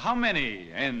 And how many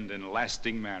end in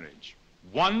lasting marriage?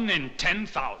 1 in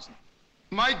 10,000.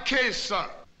 My case, sir.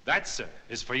 That, sir,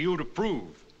 is for you to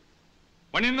prove.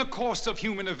 When in the course of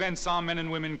human events our men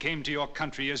and women came to your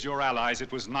country as your allies,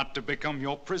 it was not to become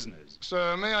your prisoners.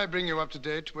 Sir, may I bring you up to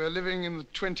date? We're living in the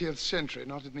 20th century,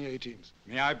 not in the 18th.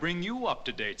 May I bring you up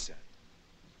to date, sir?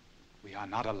 We are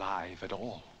not alive at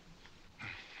all.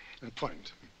 A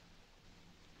point.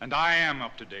 And I am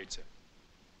up to date, sir.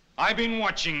 I've been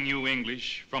watching you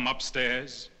English from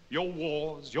upstairs, your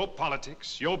wars, your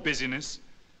politics, your busyness,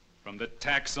 from the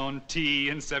tax on tea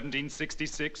in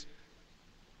 1766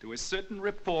 to a certain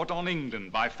report on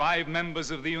England by 5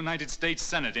 members of the United States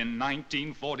Senate in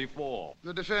 1944.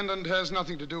 The defendant has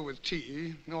nothing to do with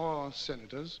tea, nor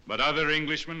senators. But other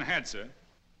Englishmen had, sir.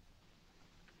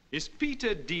 Is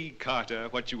Peter D. Carter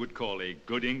what you would call a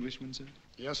good Englishman, sir?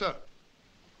 Yes, sir.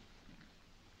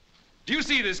 Do you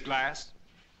see this glass?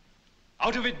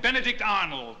 Out of it, Benedict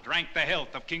Arnold drank the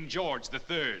health of King George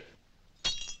III.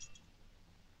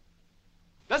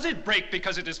 Does it break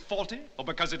because it is faulty or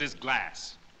because it is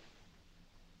glass?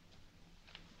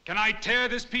 Can I tear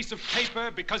this piece of paper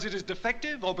because it is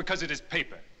defective or because it is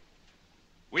paper?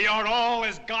 We are all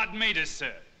as God made us,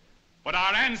 sir. But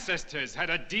our ancestors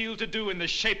had a deal to do in the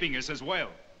shaping us as well.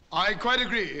 I quite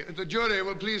agree. The jury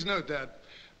will please note that.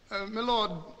 My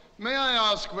lord, may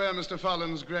I ask where Mr.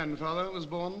 Fallon's grandfather was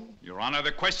born? Your Honor,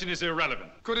 the question is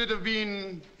irrelevant. Could it have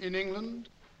been in England?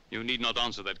 You need not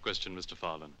answer that question, Mr.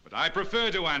 Fallon. But I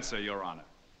prefer to answer, Your Honor.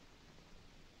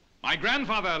 My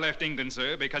grandfather left England,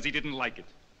 sir, because he didn't like it.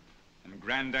 And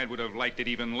Granddad would have liked it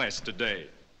even less today.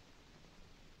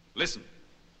 Listen.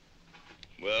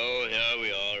 Well, here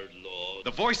we are, Lord.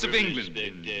 The Voice of England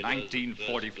in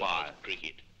 1945.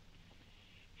 Cricket.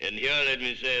 And here let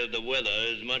me say that the weather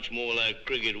is much more like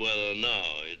cricket weather now.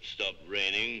 It's stopped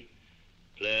raining,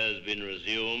 players been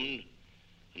resumed,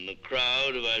 and the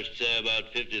crowd of, I should say,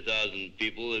 about 50,000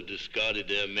 people have discarded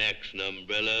their Macs and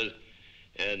umbrellas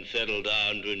and settled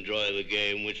down to enjoy the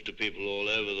game, which to people all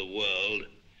over the world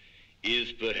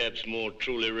is perhaps more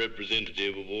truly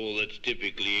representative of all that's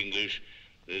typically English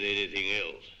than anything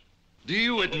else. Do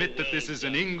you admit that this is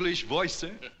an English voice,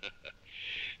 sir?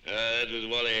 That was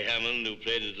Wally Hammond, who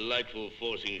played a delightful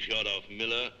forcing shot off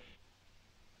Miller.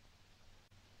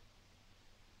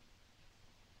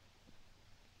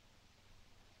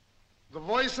 The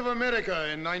Voice of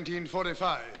America in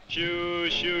 1945. Shoo,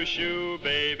 shoo, shoo,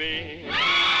 baby.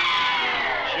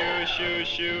 Shoo, shoo,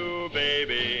 shoo,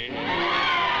 baby.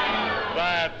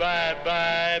 Bye, bye,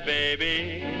 bye,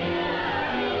 baby.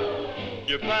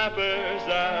 Your papa's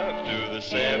off to the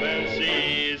 7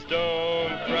 seas.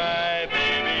 Don't cry,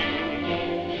 baby.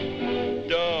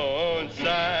 Don't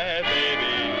sigh,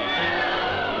 baby.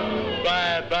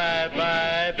 Bye, bye,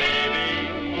 bye, baby.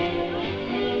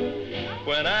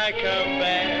 When I come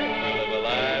back, we'll live a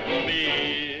life for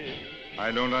me.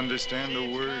 I don't understand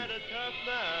a word.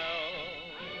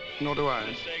 Nor do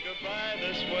I. Say goodbye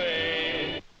this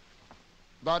way.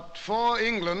 But for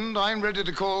England, I'm ready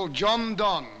to call John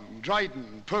Donne,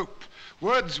 Dryden, Pope,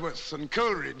 Wordsworth and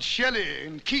Coleridge, Shelley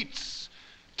and Keats,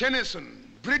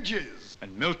 Tennyson, Bridges.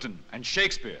 And Milton and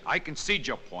Shakespeare. I concede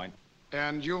your point.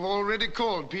 And you've already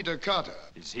called Peter Carter.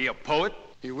 Is he a poet?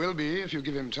 He will be if you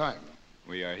give him time.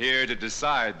 We are here to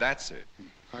decide, that's it.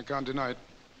 I can't deny it.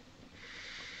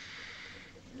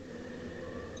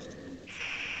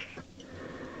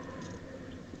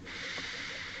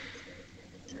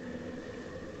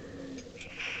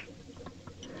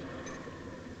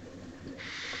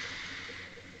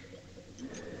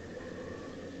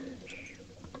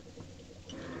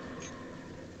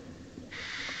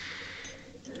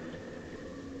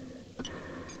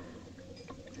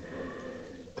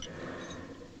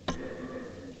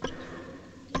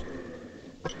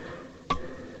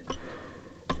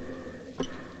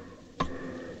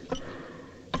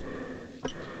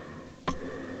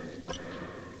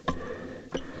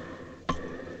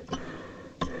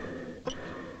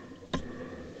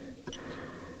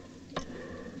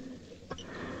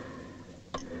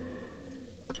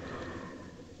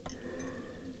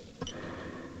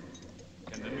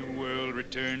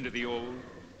 Return to the old?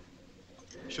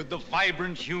 Should the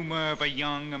vibrant humor of a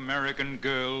young American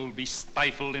girl be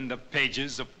stifled in the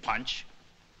pages of Punch?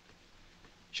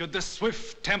 Should the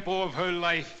swift tempo of her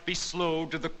life be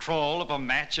slowed to the crawl of a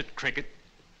match at cricket?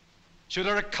 Should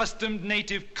her accustomed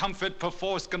native comfort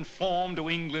perforce conform to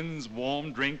England's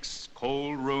warm drinks,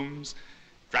 cold rooms,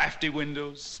 drafty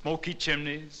windows, smoky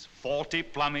chimneys, faulty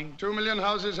plumbing? 2 million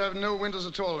houses have no windows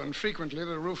at all, and frequently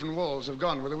the roof and walls have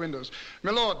gone with the windows.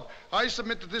 My lord, I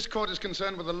submit that this court is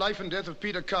concerned with the life and death of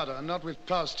Peter Carter, not with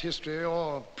past history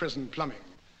or present plumbing.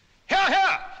 Hear,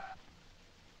 hear!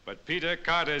 But Peter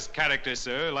Carter's character,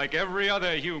 sir, like every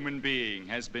other human being,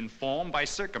 has been formed by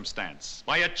circumstance,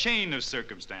 by a chain of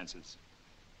circumstances.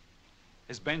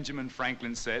 As Benjamin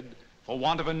Franklin said, for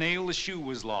want of a nail, the shoe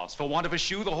was lost. For want of a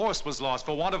shoe, the horse was lost.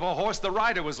 For want of a horse, the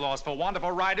rider was lost. For want of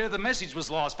a rider, the message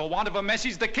was lost. For want of a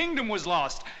message, the kingdom was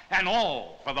lost. And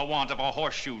all for the want of a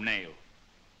horseshoe nail.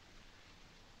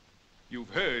 You've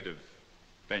heard of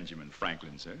Benjamin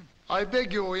Franklin, sir? I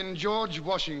beg you, in George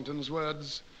Washington's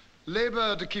words,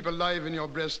 labor to keep alive in your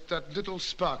breast that little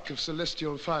spark of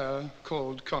celestial fire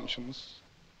called conscience.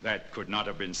 That could not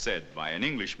have been said by an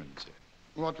Englishman, sir.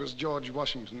 What was George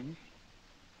Washington?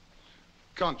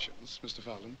 Conscience, Mr.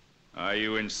 Fowlin. Are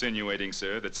you insinuating,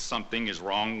 sir, that something is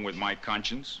wrong with my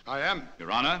conscience? I am.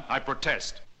 Your Honor, I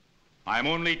protest. I'm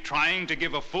only trying to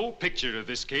give a full picture of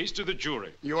this case to the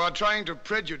jury. You are trying to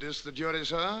prejudice the jury,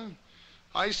 sir?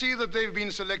 I see that they've been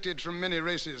selected from many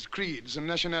races, creeds, and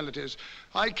nationalities.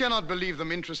 I cannot believe them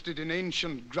interested in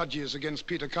ancient grudges against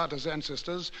Peter Carter's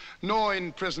ancestors, nor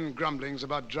in present grumblings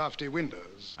about drafty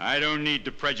windows. I don't need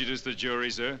to prejudice the jury,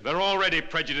 sir. They're already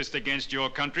prejudiced against your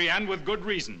country, and with good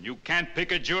reason. You can't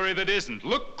pick a jury that isn't.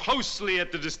 Look closely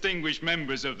at the distinguished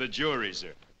members of the jury,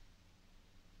 sir.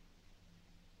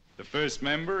 The first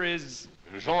member is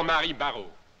Jean-Marie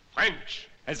Barrault, French.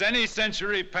 Has any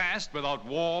century passed without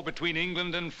war between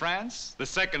England and France? The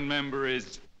second member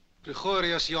is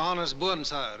Gregorius Johannes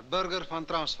Boonshuyer, burger van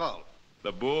Transvaal.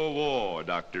 The Boer War,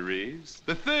 Dr. Reeves.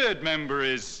 The third member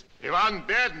is Ivan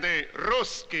Bedny,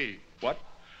 Ruski. What?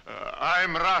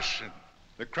 I'm Russian.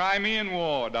 The Crimean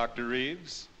War, Dr.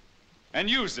 Reeves. And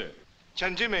you, sir?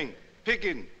 Chanjiming,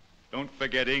 Peking. Don't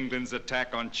forget England's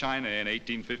attack on China in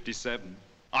 1857,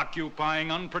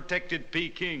 occupying unprotected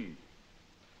Peking.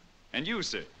 And you,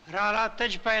 sir? Rara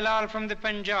Tejpailal from the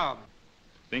Punjab.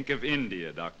 Think of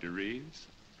India, Dr. Reeves.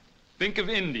 Think of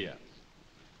India.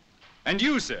 And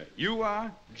you, sir? You are?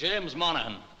 James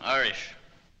Monaghan, Irish.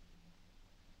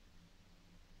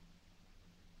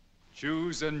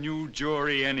 Choose a new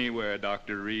jury anywhere,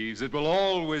 Dr. Reeves. It will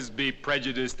always be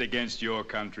prejudiced against your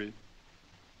country.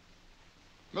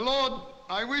 My lord,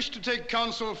 I wish to take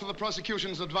counsel for the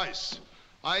prosecution's advice.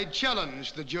 I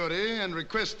challenge the jury and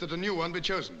request that a new one be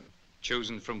chosen.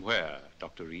 Chosen from where,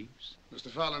 Dr. Reeves? Mr.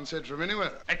 Farland said from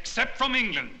anywhere. Except from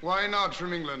England. Why not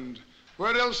from England?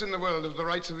 Where else in the world have the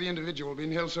rights of the individual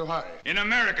been held so high? In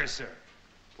America, sir,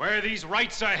 where these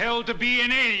rights are held to be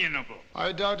inalienable.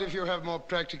 I doubt if you have more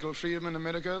practical freedom in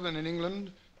America than in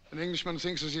England. An Englishman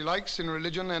thinks as he likes in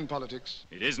religion and politics.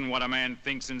 It isn't what a man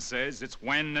thinks and says. It's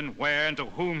when and where and to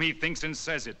whom he thinks and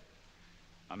says it.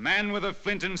 A man with a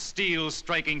flint and steel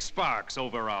striking sparks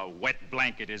over a wet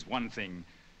blanket is one thing,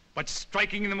 but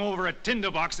striking them over a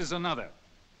tinderbox is another.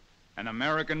 An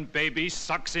American baby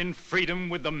sucks in freedom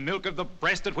with the milk of the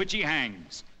breast at which he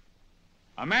hangs.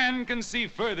 A man can see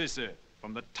further, sir,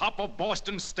 from the top of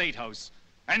Boston State House,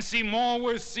 and see more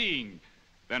worth seeing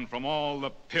than from all the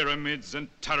pyramids and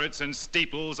turrets and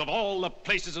steeples of all the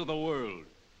places of the world.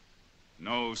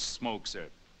 No smoke, sir.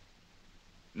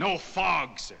 No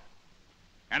fog, sir.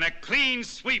 And a clean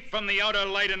sweep from the outer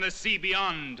light and the sea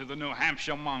beyond to the New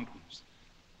Hampshire mountains.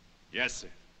 Yes, sir.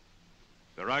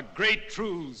 There are great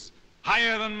truths,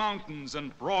 higher than mountains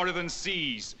and broader than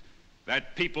seas,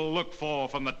 that people look for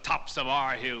from the tops of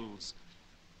our hills.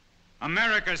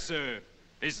 America, sir,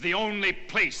 is the only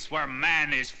place where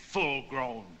man is full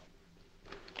grown.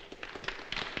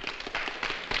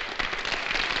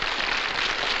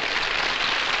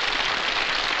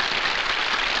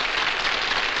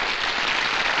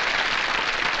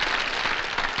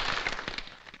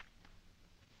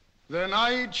 Then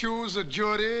I choose a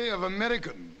jury of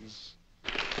Americans.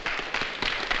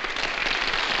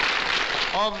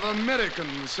 Of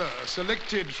Americans, sir,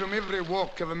 selected from every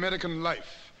walk of American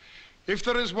life. If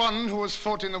there is one who has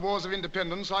fought in the wars of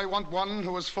independence, I want one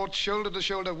who has fought shoulder to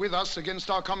shoulder with us against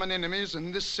our common enemies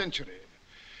in this century.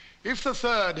 If the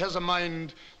third has a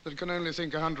mind that can only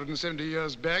think 170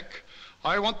 years back,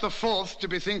 I want the fourth to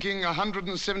be thinking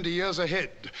 170 years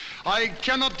ahead. I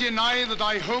cannot deny that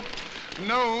I hope,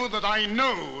 no, that I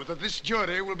know that this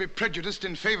jury will be prejudiced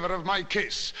in favor of my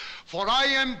case. For I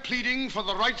am pleading for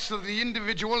the rights of the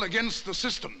individual against the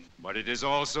system. But it is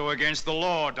also against the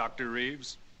law, Dr.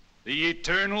 Reeves. The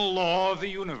eternal law of the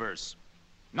universe.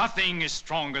 Nothing is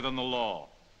stronger than the law.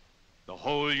 The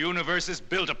whole universe is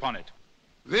built upon it.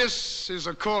 This is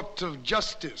a court of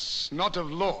justice, not of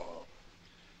law.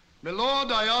 My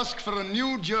lord, I ask for a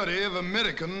new jury of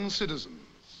American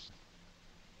citizens.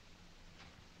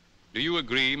 Do you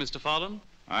agree, Mr. Farland?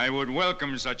 I would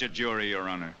welcome such a jury, Your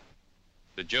Honor.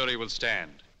 The jury will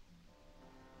stand.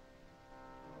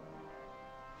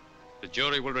 The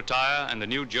jury will retire, and the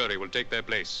new jury will take their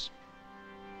place.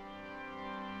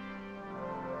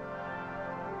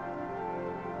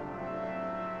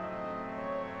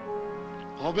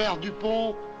 Robert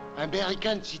Dupont,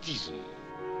 American citizen.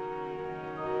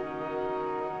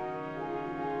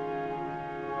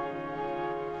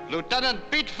 Lieutenant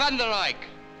Pete van der Eyck,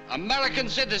 American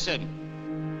citizen.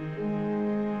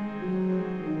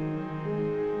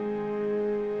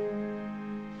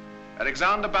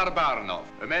 Alexander Barbarnov,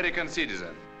 American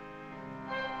citizen.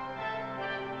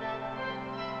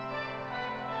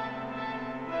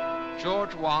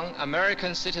 George Wang,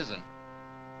 American citizen.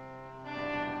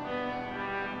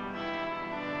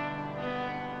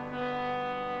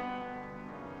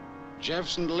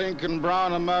 Jefferson Lincoln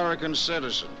Brown, American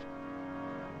citizen.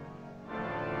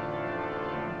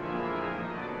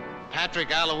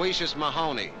 Patrick Aloysius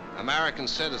Mahoney, American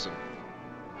citizen.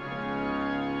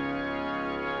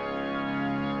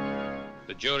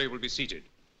 The jury will be seated.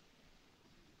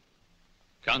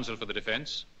 Counsel for the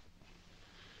defense.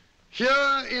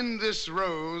 Here in this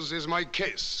rose is my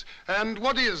case. And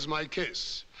what is my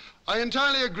case? I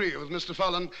entirely agree with Mr.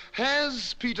 Farland.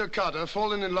 Has Peter Carter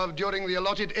fallen in love during the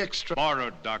allotted extra...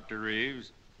 Borrowed, Dr.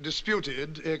 Reeves.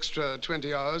 Disputed extra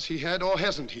 20 hours he had, or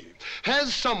hasn't he?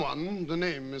 Has someone, the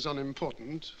name is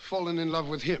unimportant, fallen in love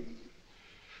with him?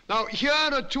 Now, here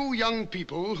are two young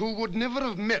people who would never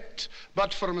have met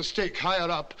but for a mistake higher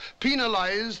up,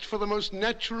 penalized for the most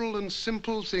natural and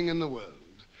simple thing in the world.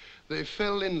 They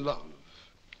fell in love.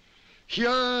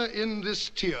 Here in this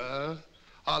tier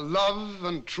are love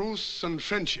and truth and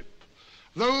friendship.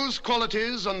 Those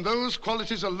qualities and those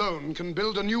qualities alone can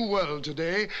build a new world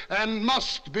today and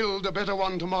must build a better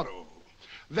one tomorrow.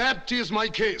 That is my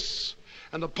case,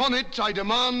 and upon it I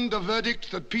demand a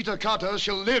verdict that Peter Carter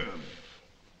shall live.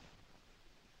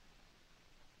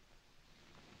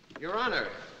 Your Honor,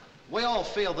 we all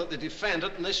feel that the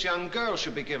defendant and this young girl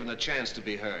should be given a chance to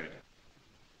be heard.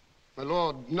 My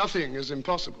lord, nothing is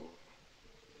impossible.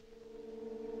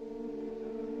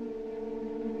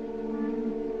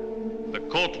 The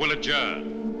court will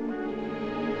adjourn.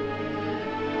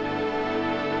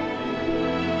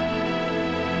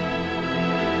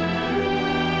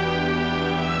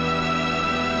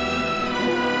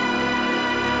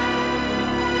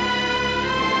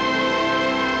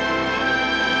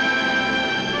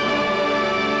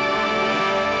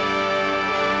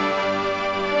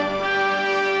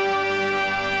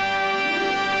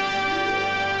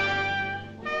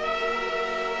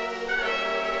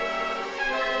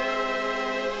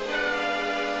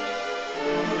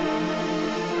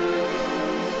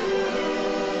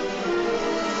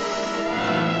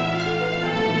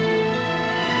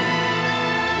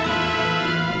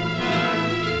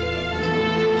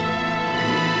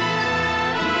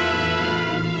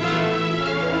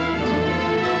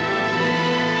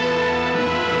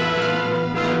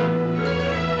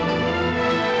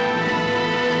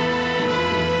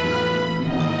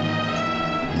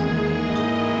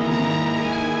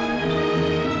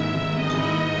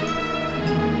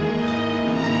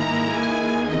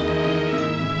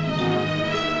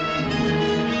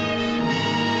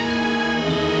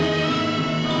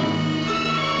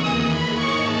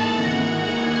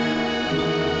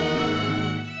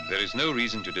 is no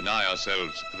reason to deny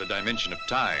ourselves the dimension of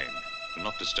time. It will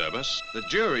not disturb us. The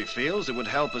jury feels it would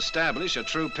help establish a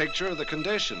true picture of the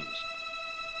conditions.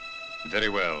 Very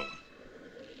well.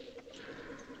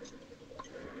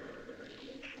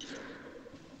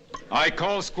 I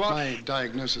call squad. My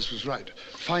diagnosis was right.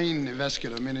 Fine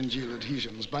vascular meningeal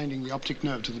adhesions binding the optic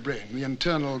nerve to the brain, the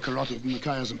internal carotid and the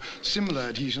chiasm. Similar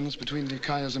adhesions between the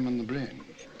chiasm and the brain.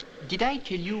 Did I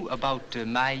tell you about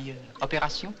my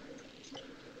operation?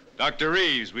 Dr.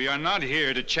 Reeves, we are not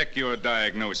here to check your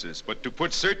diagnosis, but to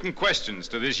put certain questions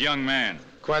to this young man.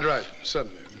 Quite right,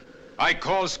 certainly. I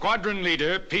call squadron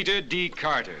leader Peter D.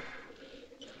 Carter.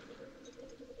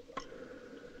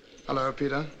 Hello,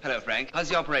 Peter. Hello, Frank. How's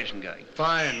the operation going?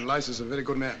 Fine. Lice is a very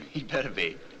good man. He'd better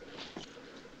be.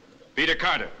 Peter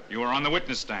Carter, you are on the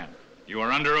witness stand. You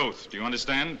are under oath. Do you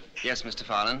understand? Yes, Mr.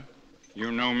 Farland.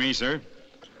 You know me, sir?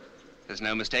 There's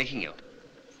no mistaking you.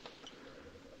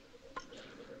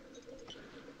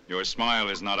 Your smile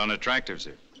is not unattractive,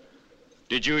 sir.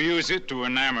 Did you use it to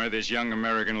enamor this young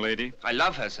American lady? I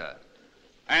love her, sir.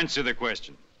 Answer the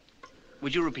question.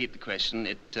 Would you repeat the question?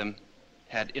 It,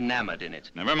 had enamored in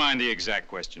it. Never mind the exact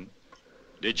question.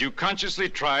 Did you consciously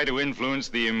try to influence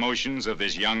the emotions of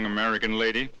this young American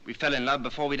lady? We fell in love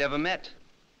before we'd ever met.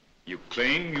 You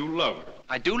claim you love her.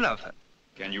 I do love her.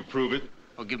 Can you prove it?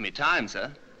 Well, give me time,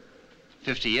 sir.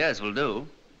 50 years will do.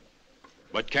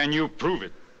 But can you prove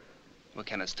it? Well,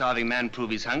 can a starving man prove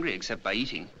he's hungry except by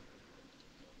eating?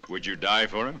 Would you die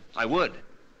for her? I would.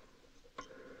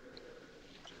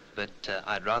 But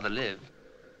I'd rather live.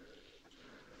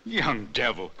 Young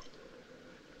devil.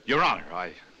 Your Honor,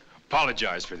 I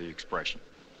apologize for the expression.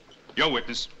 Your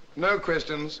witness. No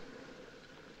questions.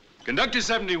 Conductor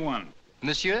 71.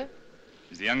 Monsieur?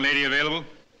 Is the young lady available?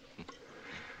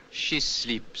 She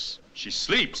sleeps. She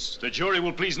sleeps. The jury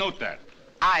will please note that.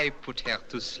 I put her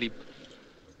to sleep.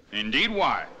 Indeed,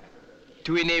 why?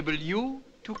 To enable you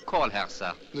to call her,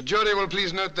 sir. The jury will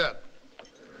please note that.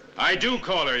 I do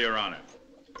call her, Your Honor.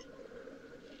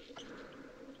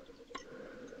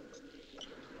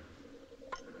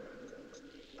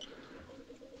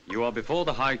 You are before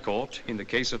the High Court in the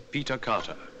case of Peter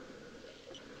Carter.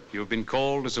 You have been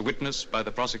called as a witness by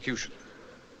the prosecution.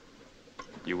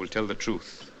 You will tell the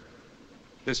truth.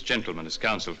 This gentleman is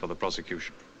counsel for the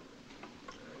prosecution.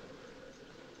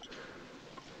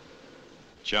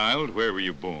 Child, where were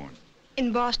you born?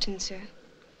 In Boston, sir.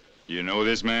 You know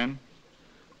this man?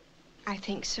 I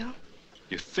think so.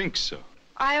 You think so?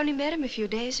 I only met him a few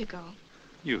days ago.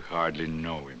 You hardly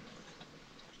know him.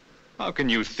 How can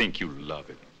you think you love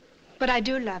him? But I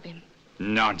do love him.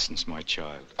 Nonsense, my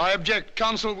child. I object.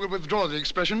 Counsel will withdraw the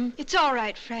expression. It's all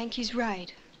right, Frank. He's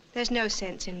right. There's no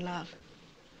sense in love.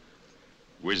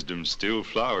 Wisdom still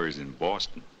flowers in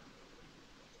Boston.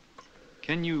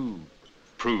 Can you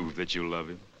prove that you love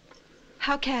him?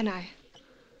 How can I?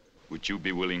 Would you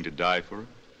be willing to die for her?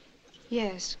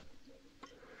 Yes.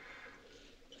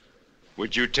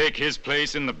 Would you take his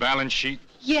place in the balance sheet?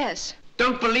 Yes.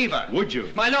 Don't believe her. Would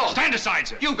you? My lord. Stand aside,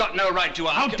 sir. You've got no right to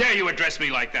ask. How dare you address me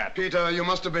like that? Peter, you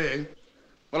must obey.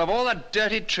 Well, of all the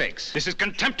dirty tricks. This is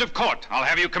contempt of court. I'll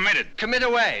have you committed. Commit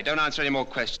away. Don't answer any more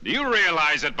questions. Do you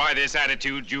realize that by this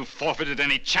attitude you've forfeited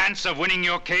any chance of winning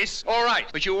your case? All right,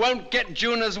 but you won't get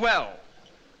June as well.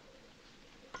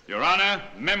 Your Honor,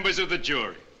 members of the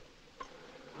jury,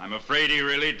 I'm afraid he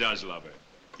really does love her.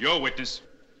 Your witness.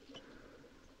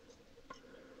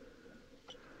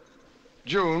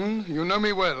 June, you know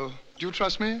me well. Do you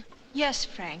trust me? Yes,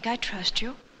 Frank, I trust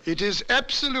you. It is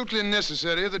absolutely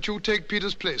necessary that you take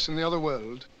Peter's place in the other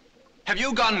world. Have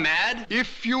you gone mad?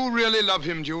 If you really love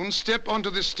him, June, step onto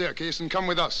this staircase and come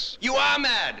with us. You are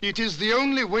mad. It is the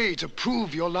only way to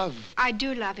prove your love. I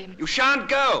do love him. You shan't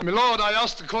go. My lord, I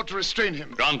ask the court to restrain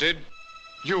him. Granted.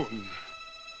 June.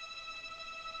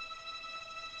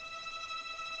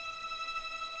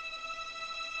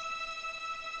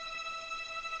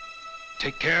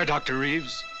 Take care, Dr.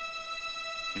 Reeves.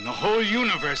 In the whole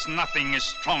universe, nothing is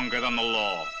stronger than the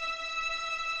law.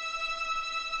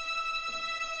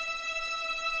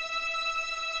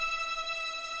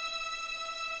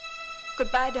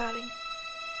 Goodbye, darling.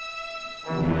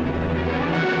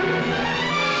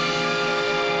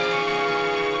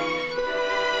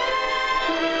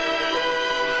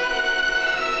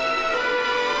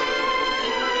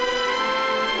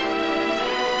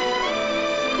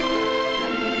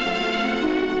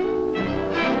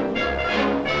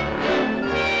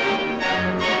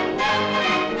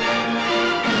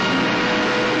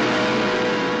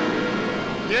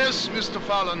 Yes, Mr.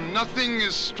 Farland, nothing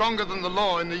is stronger than the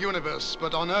law in the universe,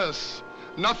 but on Earth,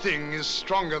 nothing is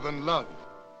stronger than love.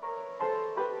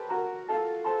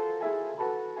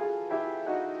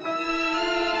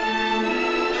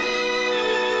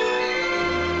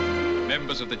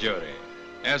 members of the jury,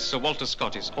 as Sir Walter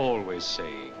Scott is always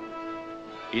saying,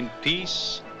 in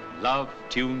peace, love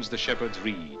tunes the shepherd's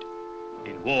reed.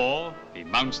 In war, he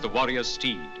mounts the warrior's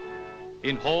steed.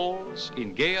 In halls,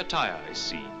 in gay attire is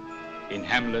seen. In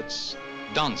hamlets,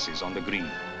 dances on the green.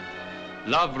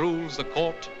 Love rules the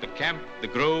court, the camp, the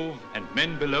grove, and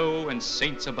men below and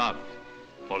saints above.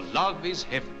 For love is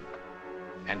heaven,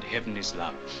 and heaven is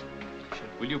love.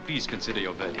 Will you please consider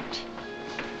your verdict?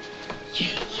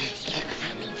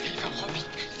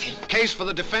 Case for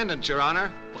the defendant, Your Honor.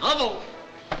 Bravo!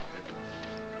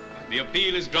 The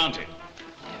appeal is granted.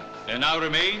 There now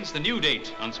remains the new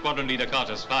date on Squadron Leader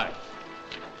Carter's file.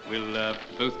 Will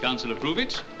both counsel approve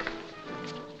it?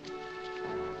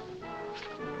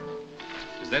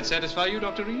 Does that satisfy you,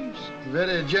 Dr. Reeves?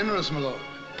 Very generous, my lord.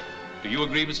 Do you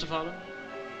agree, Mr. Fowler?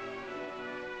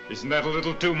 Isn't that a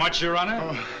little too much, Your Honor?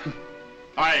 Oh.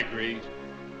 I agree.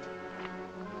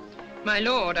 My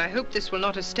lord, I hope this will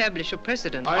not establish a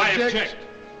precedent. I object.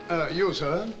 You,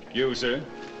 sir? You, sir?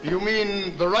 You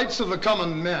mean the rights of the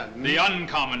common man? The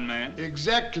uncommon man?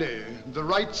 Exactly. The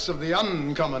rights of the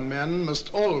uncommon man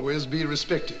must always be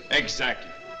respected.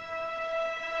 Exactly.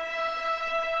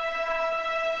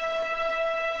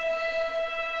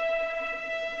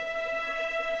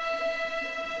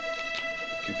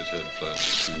 Keep his head flat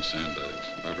between sandbags.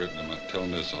 I've written him up. Tell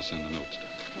him this, I'll send the notes down.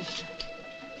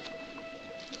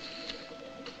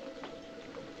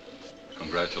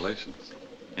 Congratulations.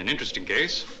 An interesting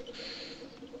case.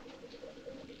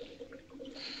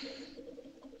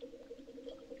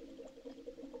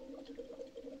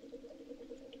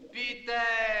 Peter,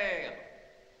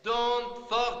 don't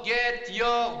forget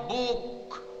your book.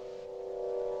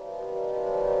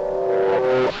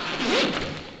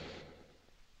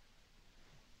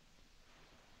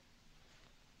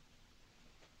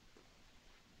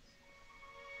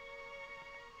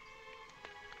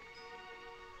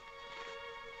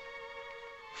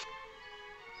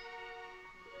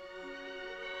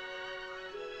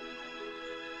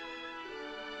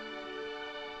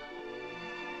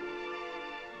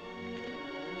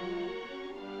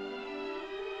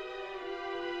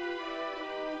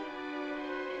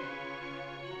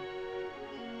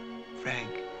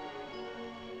 Frank.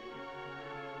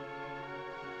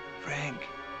 Frank.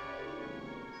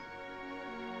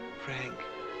 Frank.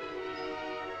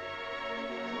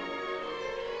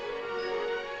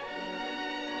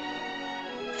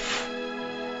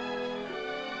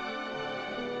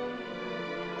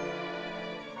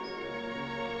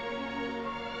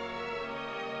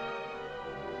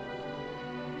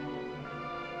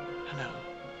 Hello.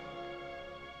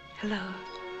 Hello.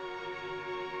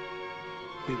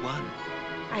 We won.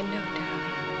 I know,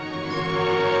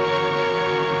 darling.